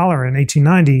young scholar in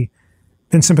 1890,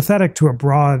 been sympathetic to a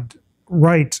broad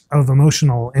right of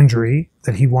emotional injury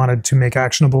that he wanted to make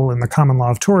actionable in the common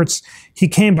law of torts, he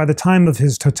came, by the time of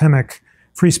his totemic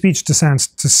free speech dissents,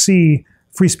 to see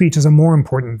free speech as a more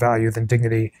important value than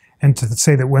dignity, and to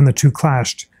say that when the two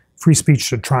clashed, free speech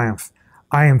should triumph.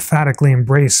 I emphatically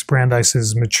embrace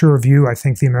Brandeis's mature view. I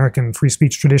think the American free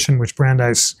speech tradition, which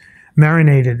Brandeis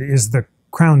marinated, is the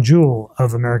crown jewel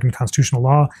of American constitutional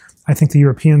law. I think the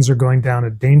Europeans are going down a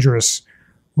dangerous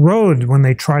road when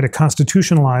they try to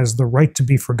constitutionalize the right to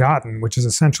be forgotten, which is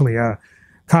essentially a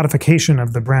codification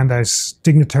of the Brandeis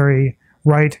dignitary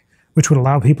right, which would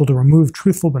allow people to remove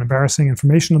truthful but embarrassing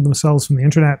information of themselves from the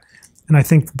internet. And I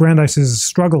think Brandeis's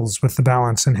struggles with the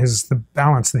balance, and the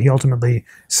balance that he ultimately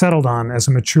settled on as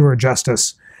a mature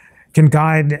justice, can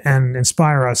guide and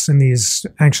inspire us in these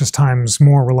anxious times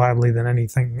more reliably than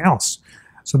anything else.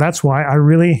 So that's why I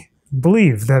really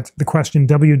believe that the question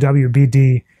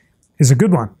WWBD is a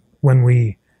good one when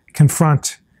we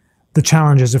confront the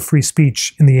challenges of free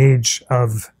speech in the age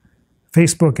of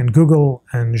Facebook and Google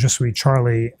and Je suis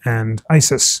Charlie and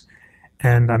ISIS.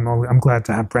 And I'm glad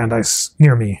to have Brandeis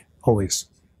near me always.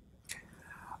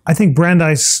 I think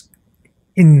Brandeis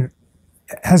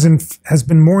has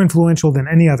been more influential than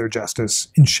any other justice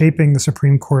in shaping the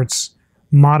Supreme Court's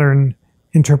modern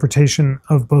interpretation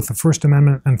of both the First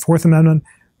Amendment and Fourth Amendment,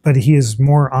 but he is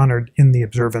more honored in the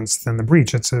observance than the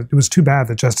breach. It was too bad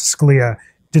that Justice Scalia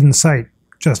didn't cite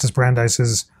Justice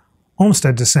Brandeis's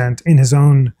Olmstead dissent in his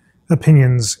own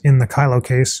opinions in the Kylo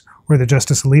case, or that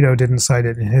Justice Alito didn't cite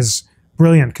it in his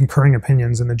brilliant concurring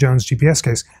opinions in the Jones GPS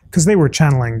case, because they were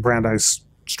channeling Brandeis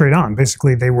straight on.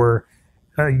 Basically, they were,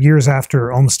 years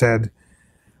after Olmstead,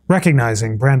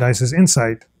 recognizing Brandeis's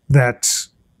insight that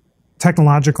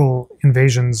technological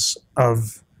invasions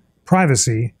of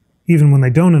privacy, even when they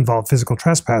don't involve physical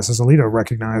trespass, as Alito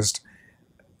recognized,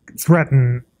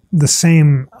 threaten the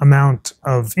same amount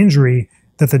of injury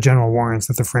that the general warrants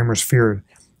that the framers feared.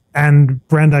 And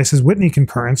Brandeis's Whitney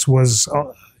concurrence was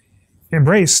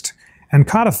embraced and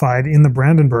codified in the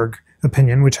Brandenburg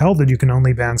opinion, which held that you can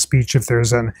only ban speech if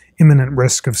there's an imminent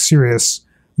risk of serious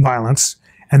violence.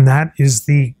 And that is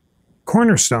the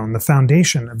cornerstone, the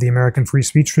foundation of the American free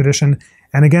speech tradition.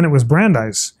 And again, it was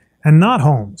Brandeis and not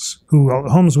Holmes, who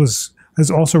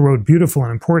has also wrote beautiful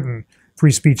and important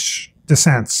free speech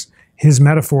dissents. His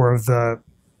metaphor of the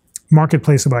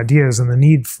marketplace of ideas and the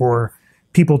need for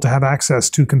people to have access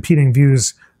to competing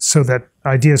views so that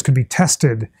ideas could be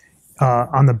tested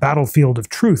on the battlefield of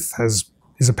truth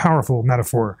is a powerful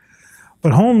metaphor.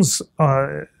 But Holmes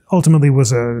ultimately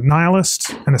was a nihilist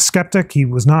and a skeptic. He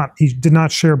did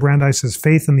not share Brandeis's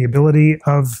faith in the ability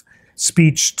of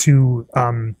speech to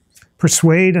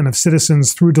persuade and of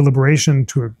citizens through deliberation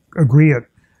to agree at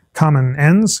common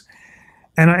ends.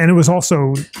 And it was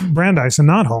also Brandeis and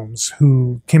not Holmes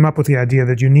who came up with the idea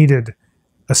that you needed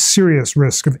a serious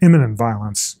risk of imminent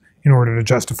violence in order to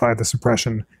justify the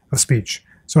suppression of speech.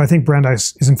 So I think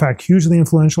Brandeis is in fact hugely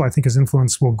influential. I think his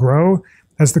influence will grow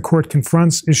as the court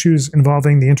confronts issues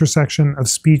involving the intersection of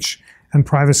speech and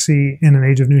privacy in an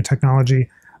age of new technology.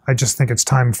 I just think it's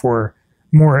time for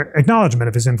more acknowledgement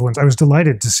of his influence. I was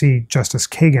delighted to see Justice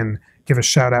Kagan give a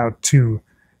shout out to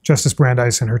Justice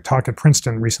Brandeis in her talk at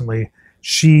Princeton recently.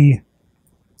 She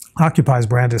occupies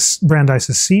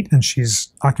Brandeis's seat, and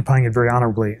she's occupying it very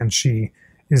honorably, and she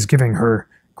is giving her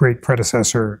great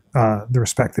predecessor the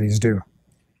respect that he's due.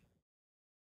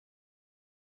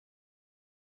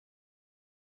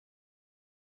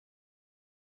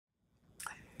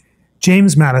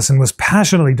 James Madison was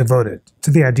passionately devoted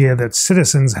to the idea that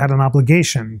citizens had an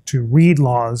obligation to read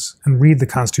laws and read the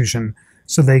Constitution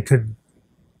so they could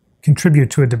contribute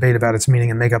to a debate about its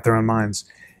meaning and make up their own minds.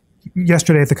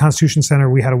 Yesterday at the Constitution Center,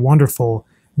 we had a wonderful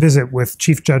visit with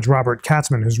Chief Judge Robert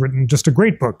Katzmann, who's written just a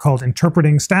great book called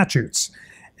Interpreting Statutes.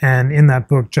 And in that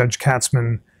book, Judge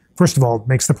Katzmann, first of all,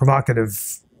 makes the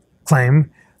provocative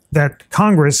claim that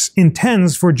Congress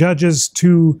intends for judges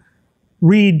to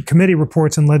read committee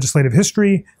reports and legislative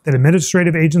history, that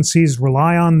administrative agencies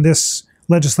rely on this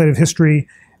legislative history,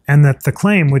 and that the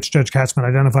claim, which Judge Katzmann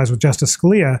identifies with Justice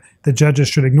Scalia, that judges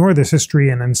should ignore this history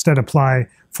and instead apply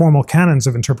formal canons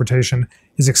of interpretation,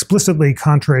 is explicitly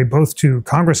contrary both to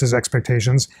Congress's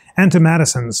expectations and to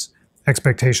Madison's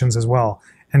expectations as well.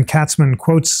 And Katzmann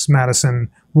quotes Madison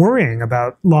worrying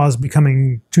about laws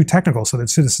becoming too technical so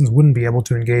that citizens wouldn't be able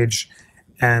to engage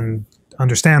and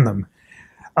understand them.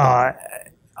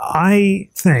 I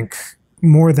think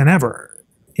more than ever,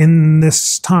 in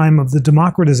this time of the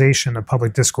democratization of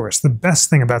public discourse, the best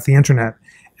thing about the internet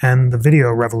and the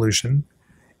video revolution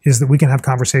is that we can have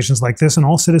conversations like this and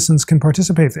all citizens can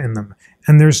participate in them.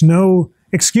 And there's no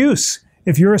excuse,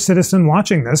 if you're a citizen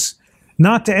watching this,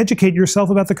 not to educate yourself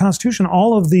about the Constitution.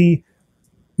 All of the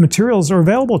materials are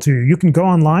available to you. You can go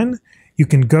online. You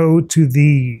can go to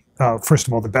the, first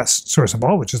of all, the best source of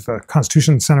all, which is the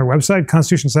Constitution Center website,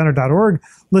 constitutioncenter.org.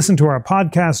 Listen to our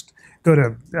podcast. Go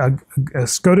to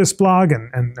SCOTUSblog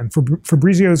and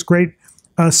Fabrizio's great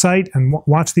site and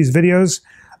watch these videos.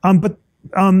 But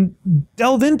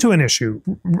delve into an issue.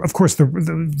 Of course, the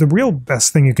real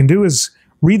best thing you can do is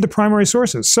read the primary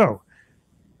sources. So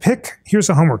here's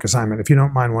a homework assignment, if you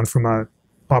don't mind one from a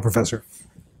law professor.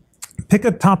 Pick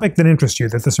a topic that interests you,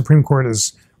 that the Supreme Court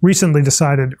has recently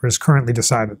decided or is currently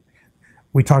decided.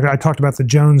 I talked about the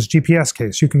Jones GPS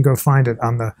case. You can go find it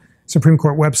on the Supreme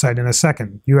Court website in a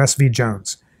second, US v.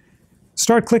 Jones.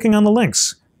 Start clicking on the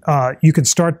links. You could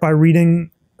start by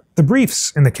reading the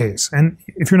briefs in the case. And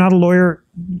if you're not a lawyer,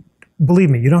 believe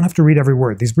me, you don't have to read every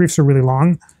word. These briefs are really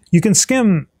long. You can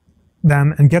skim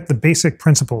them and get the basic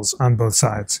principles on both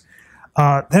sides.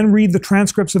 Then read the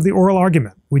transcripts of the oral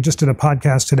argument. We just did a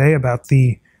podcast today about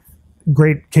the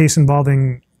great case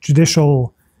involving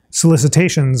judicial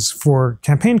solicitations for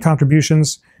campaign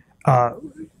contributions.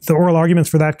 The oral arguments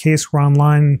for that case were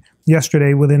online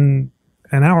yesterday within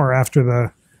an hour after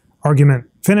the argument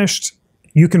finished.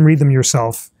 You can read them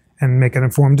yourself and make an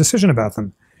informed decision about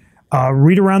them.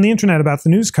 Read around the internet about the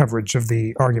news coverage of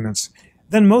the arguments.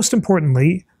 Then most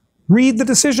importantly, read the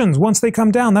decisions once they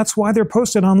come down. That's why they're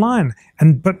posted online.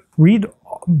 But read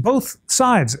both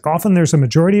sides. Often there's a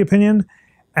majority opinion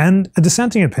and a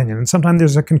dissenting opinion. And sometimes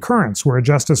there's a concurrence where a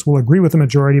justice will agree with the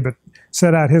majority but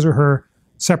set out his or her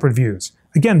separate views.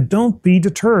 Again, don't be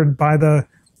deterred by the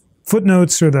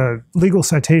footnotes or the legal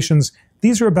citations.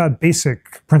 These are about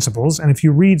basic principles. And if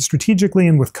you read strategically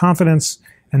and with confidence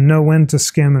and know when to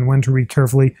skim and when to read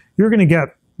carefully, you're going to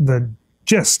get the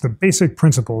gist, the basic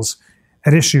principles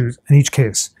at issue in each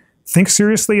case. Think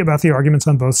seriously about the arguments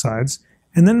on both sides,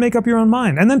 and then make up your own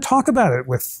mind. And then talk about it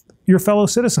with your fellow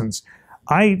citizens.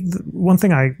 One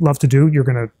thing I love to do, you're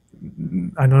going to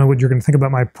I don't know what you're going to think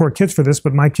about my poor kids for this,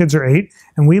 but my kids are 8,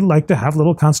 and we like to have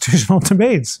little constitutional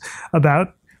debates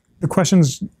about the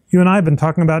questions you and I have been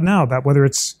talking about now, about whether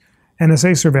it's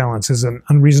NSA surveillance is an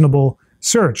unreasonable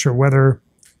search, or whether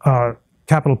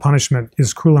capital punishment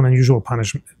is cruel and unusual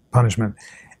punishment.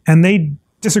 And they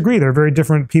disagree. They're very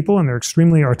different people, and they're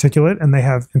extremely articulate, and they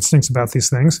have instincts about these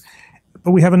things.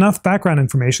 But we have enough background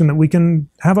information that we can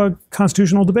have a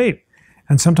constitutional debate.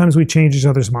 And sometimes we change each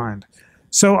other's mind.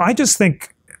 So I just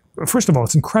think, first of all,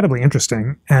 it's incredibly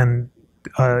interesting and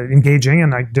engaging,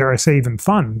 and dare I say even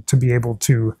fun to be able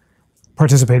to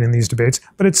participate in these debates.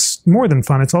 But it's more than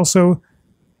fun. It's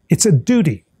a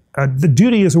duty. The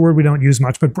duty is a word we don't use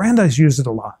much, but Brandeis used it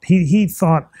a lot. He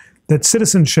thought that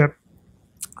citizenship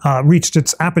reached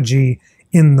its apogee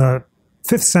in the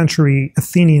 5th century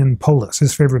Athenian polis.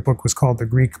 His favorite book was called The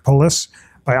Greek Polis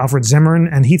by Alfred Zimmern,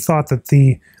 and he thought that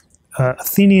the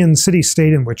Athenian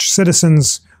city-state in which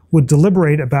citizens would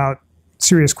deliberate about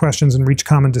serious questions and reach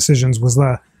common decisions was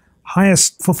the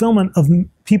highest fulfillment of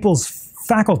people's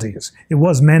faculties. It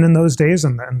was men in those days,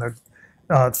 and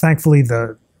thankfully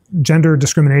the gender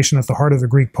discrimination at the heart of the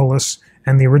Greek polis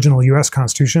and the original U.S.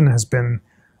 Constitution has been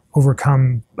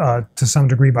overcome to some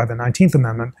degree by the 19th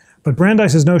Amendment. But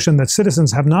Brandeis' notion that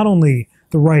citizens have not only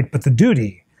the right but the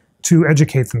duty to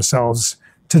educate themselves,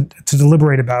 to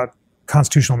deliberate about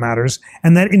constitutional matters,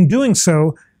 and that in doing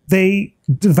so, they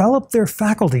develop their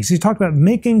faculties. He talked about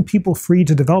making people free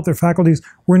to develop their faculties.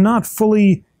 We're not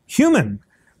fully human,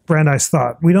 Brandeis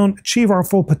thought. We don't achieve our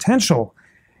full potential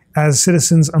as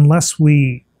citizens unless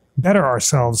we better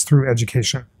ourselves through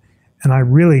education. And I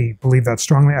really believe that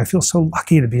strongly. I feel so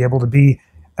lucky to be able to be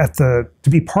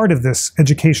part of this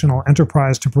educational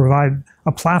enterprise, to provide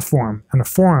a platform and a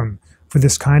forum for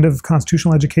this kind of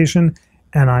constitutional education.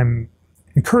 And I'm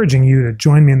encouraging you to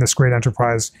join me in this great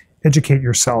enterprise, educate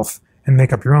yourself, and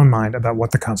make up your own mind about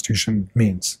what the Constitution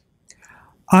means.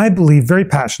 I believe very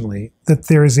passionately that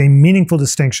there is a meaningful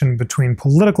distinction between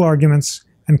political arguments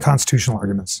and constitutional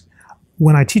arguments.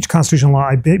 When I teach constitutional law,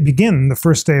 I begin the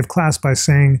first day of class by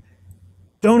saying,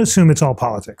 don't assume it's all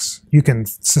politics. You can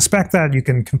suspect that, you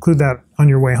can conclude that on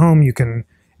your way home, you can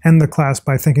end the class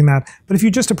by thinking that. But if you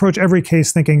just approach every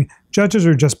case thinking judges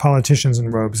are just politicians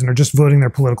in robes and are just voting their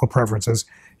political preferences,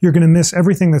 you're going to miss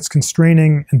everything that's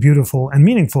constraining and beautiful and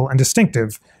meaningful and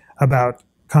distinctive about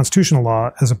constitutional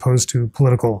law as opposed to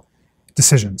political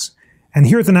decisions. And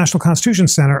here at the National Constitution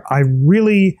Center, I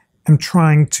really am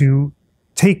trying to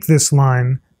take this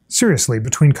line seriously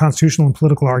between constitutional and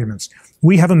political arguments.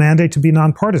 We have a mandate to be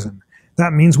nonpartisan.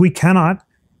 That means we cannot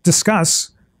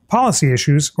discuss policy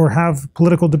issues or have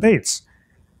political debates.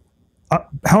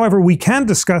 However, we can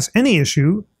discuss any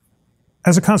issue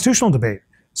as a constitutional debate.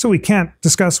 So we can't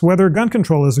discuss whether gun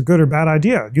control is a good or bad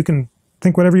idea. You can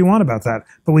think whatever you want about that.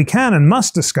 But we can and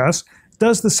must discuss,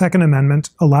 does the Second Amendment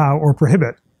allow or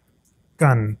prohibit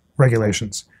gun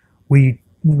regulations? We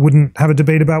wouldn't have a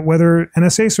debate about whether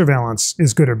NSA surveillance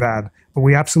is good or bad, but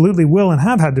we absolutely will and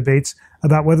have had debates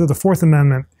about whether the Fourth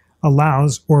Amendment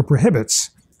allows or prohibits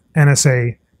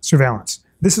NSA surveillance.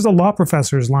 This is a law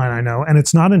professor's line, I know, and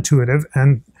it's not intuitive.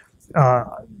 And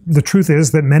the truth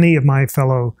is that many of my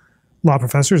fellow law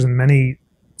professors and many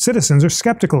citizens are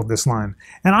skeptical of this line.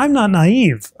 And I'm not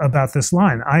naive about this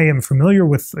line. I am familiar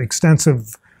with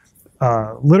extensive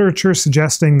literature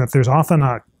suggesting that there's often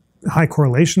a high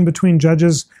correlation between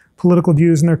judges' political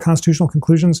views and their constitutional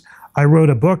conclusions. I wrote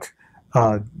a book,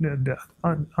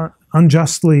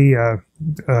 Unjustly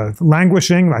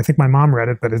Languishing. I think my mom read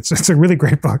it, but it's a really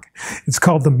great book. It's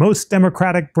called The Most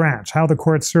Democratic Branch, How the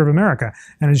Courts Serve America.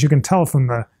 And as you can tell from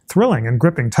the thrilling and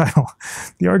gripping title,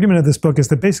 the argument of this book is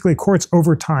that basically courts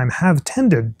over time have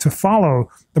tended to follow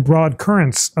the broad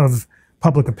currents of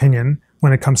public opinion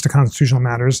when it comes to constitutional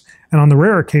matters. And on the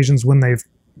rare occasions when they've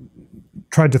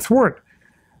tried to thwart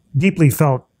deeply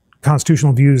felt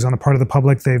constitutional views on the part of the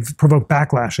public, they've provoked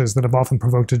backlashes that have often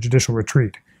provoked a judicial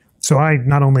retreat. So I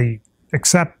not only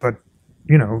accept, but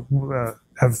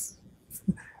have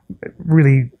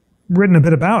really written a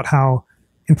bit about how,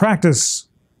 in practice,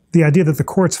 the idea that the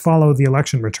courts follow the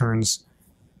election returns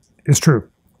is true.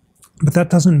 But that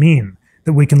doesn't mean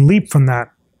that we can leap from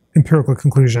that empirical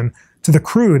conclusion to the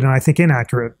crude and I think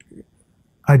inaccurate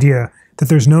idea that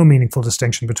there's no meaningful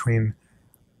distinction between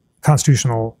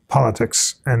constitutional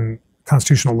politics and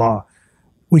constitutional law.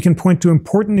 We can point to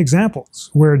important examples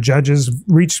where judges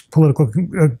reach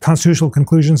constitutional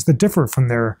conclusions that differ from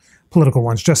their political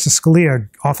ones. Justice Scalia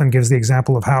often gives the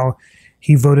example of how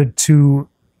he voted to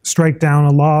strike down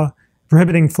a law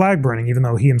prohibiting flag burning, even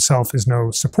though he himself is no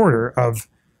supporter of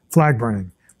flag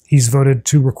burning. He's voted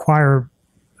to require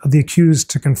of the accused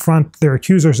to confront their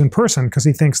accusers in person because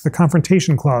he thinks the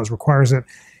confrontation clause requires it,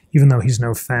 even though he's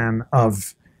no fan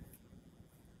of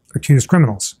accused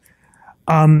criminals.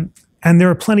 And there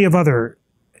are plenty of other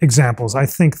examples. I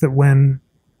think that when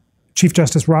Chief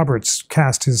Justice Roberts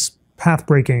cast his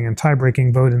path-breaking and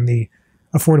tie-breaking vote in the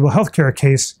affordable health care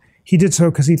case, he did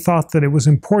so because he thought that it was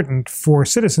important for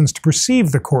citizens to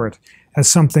perceive the court as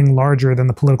something larger than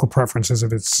the political preferences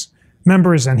of its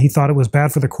members, and he thought it was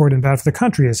bad for the court and bad for the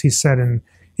country, as he said in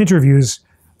interviews,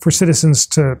 for citizens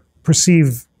to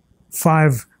perceive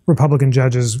 5 Republican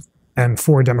judges and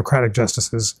 4 Democratic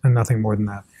justices and nothing more than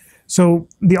that. So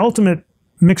the ultimate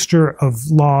mixture of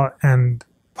law and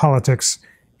politics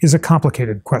is a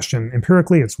complicated question.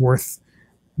 Empirically, it's worth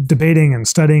debating and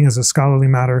studying as a scholarly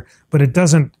matter, but it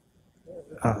doesn't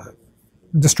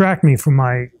distract me from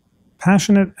my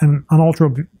passionate and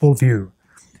unalterable view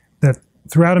that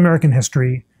throughout American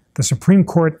history, the Supreme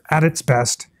Court, at its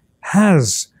best,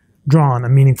 has drawn a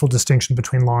meaningful distinction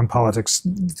between law and politics.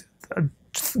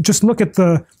 Just look at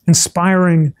the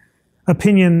inspiring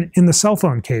opinion in the cell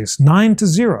phone case.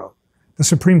 9-0, the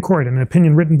Supreme Court, in an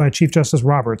opinion written by Chief Justice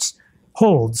Roberts,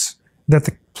 holds that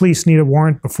the police need a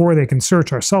warrant before they can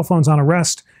search our cell phones on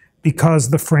arrest because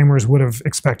the framers would have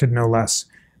expected no less.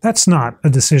 That's not a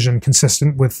decision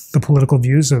consistent with the political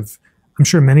views of, I'm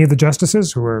sure, many of the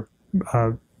justices who are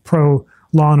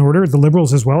pro-law and order, the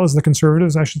liberals as well as the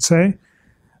conservatives, I should say,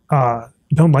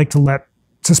 don't like to let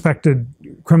suspected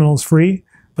criminals free,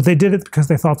 but they did it because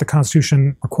they thought the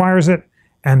Constitution requires it,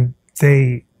 and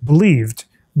they believed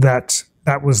that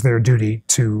that was their duty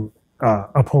to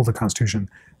uphold the Constitution.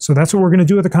 So that's what we're going to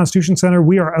do at the Constitution Center.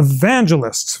 We are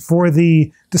evangelists for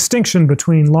the distinction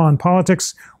between law and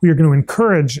politics. We are going to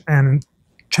encourage and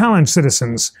challenge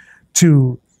citizens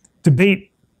to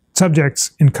debate subjects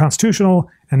in constitutional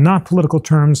and not political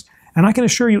terms. And I can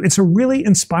assure you, it's a really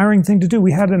inspiring thing to do.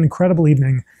 We had an incredible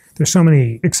evening. There's so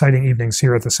many exciting evenings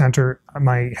here at the center.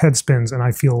 My head spins, and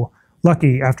I feel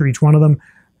lucky after each one of them.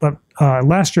 But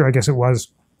last year, I guess it was,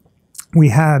 we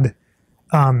had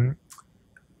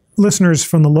listeners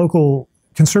from the local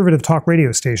conservative talk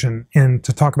radio station in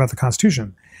to talk about the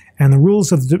Constitution. And the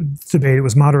rules of the debate, it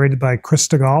was moderated by Chris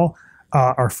Stegall,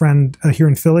 our friend here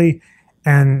in Philly.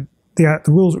 And the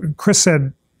rules, Chris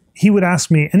said he would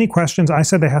ask me any questions. I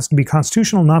said they has to be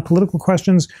constitutional, not political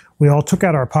questions. We all took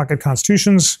out our pocket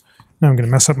constitutions. Now I'm going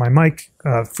to mess up my mic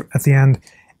at the end.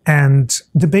 And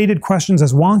debated questions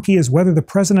as wonky as whether the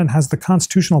president has the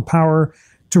constitutional power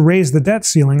to raise the debt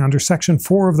ceiling under Section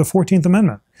 4 of the 14th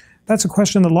Amendment. That's a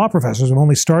question that law professors have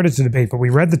only started to debate, but we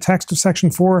read the text of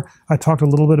Section 4. I talked a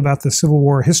little bit about the Civil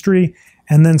War history,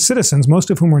 and then citizens,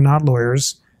 most of whom were not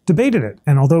lawyers, debated it.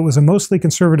 And although it was a mostly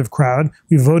conservative crowd,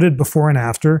 we voted before and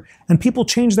after, and people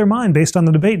changed their mind based on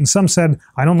the debate. And some said,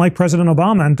 I don't like President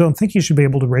Obama and don't think he should be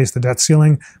able to raise the debt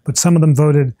ceiling. But some of them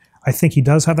voted, I think he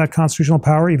does have that constitutional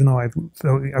power, even though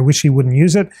I wish he wouldn't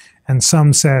use it. And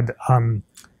some said,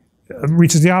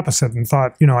 reaches the opposite and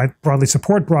thought, you know, I broadly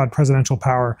support broad presidential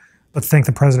power, but think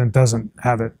the president doesn't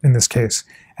have it in this case.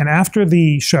 And after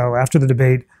the show, after the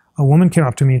debate, a woman came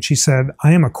up to me and she said,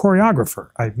 I am a choreographer.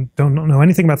 I don't know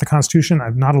anything about the Constitution.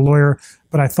 I'm not a lawyer,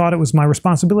 but I thought it was my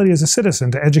responsibility as a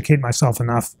citizen to educate myself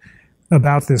enough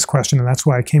about this question. And that's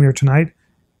why I came here tonight.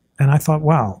 And I thought,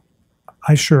 wow,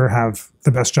 I sure have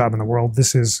the best job in the world.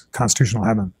 This is constitutional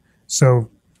heaven. So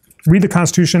read the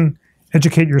Constitution,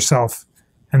 educate yourself,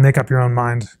 and make up your own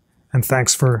mind. And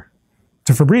thanks to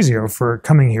Fabrizio for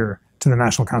coming here to the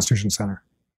National Constitution Center.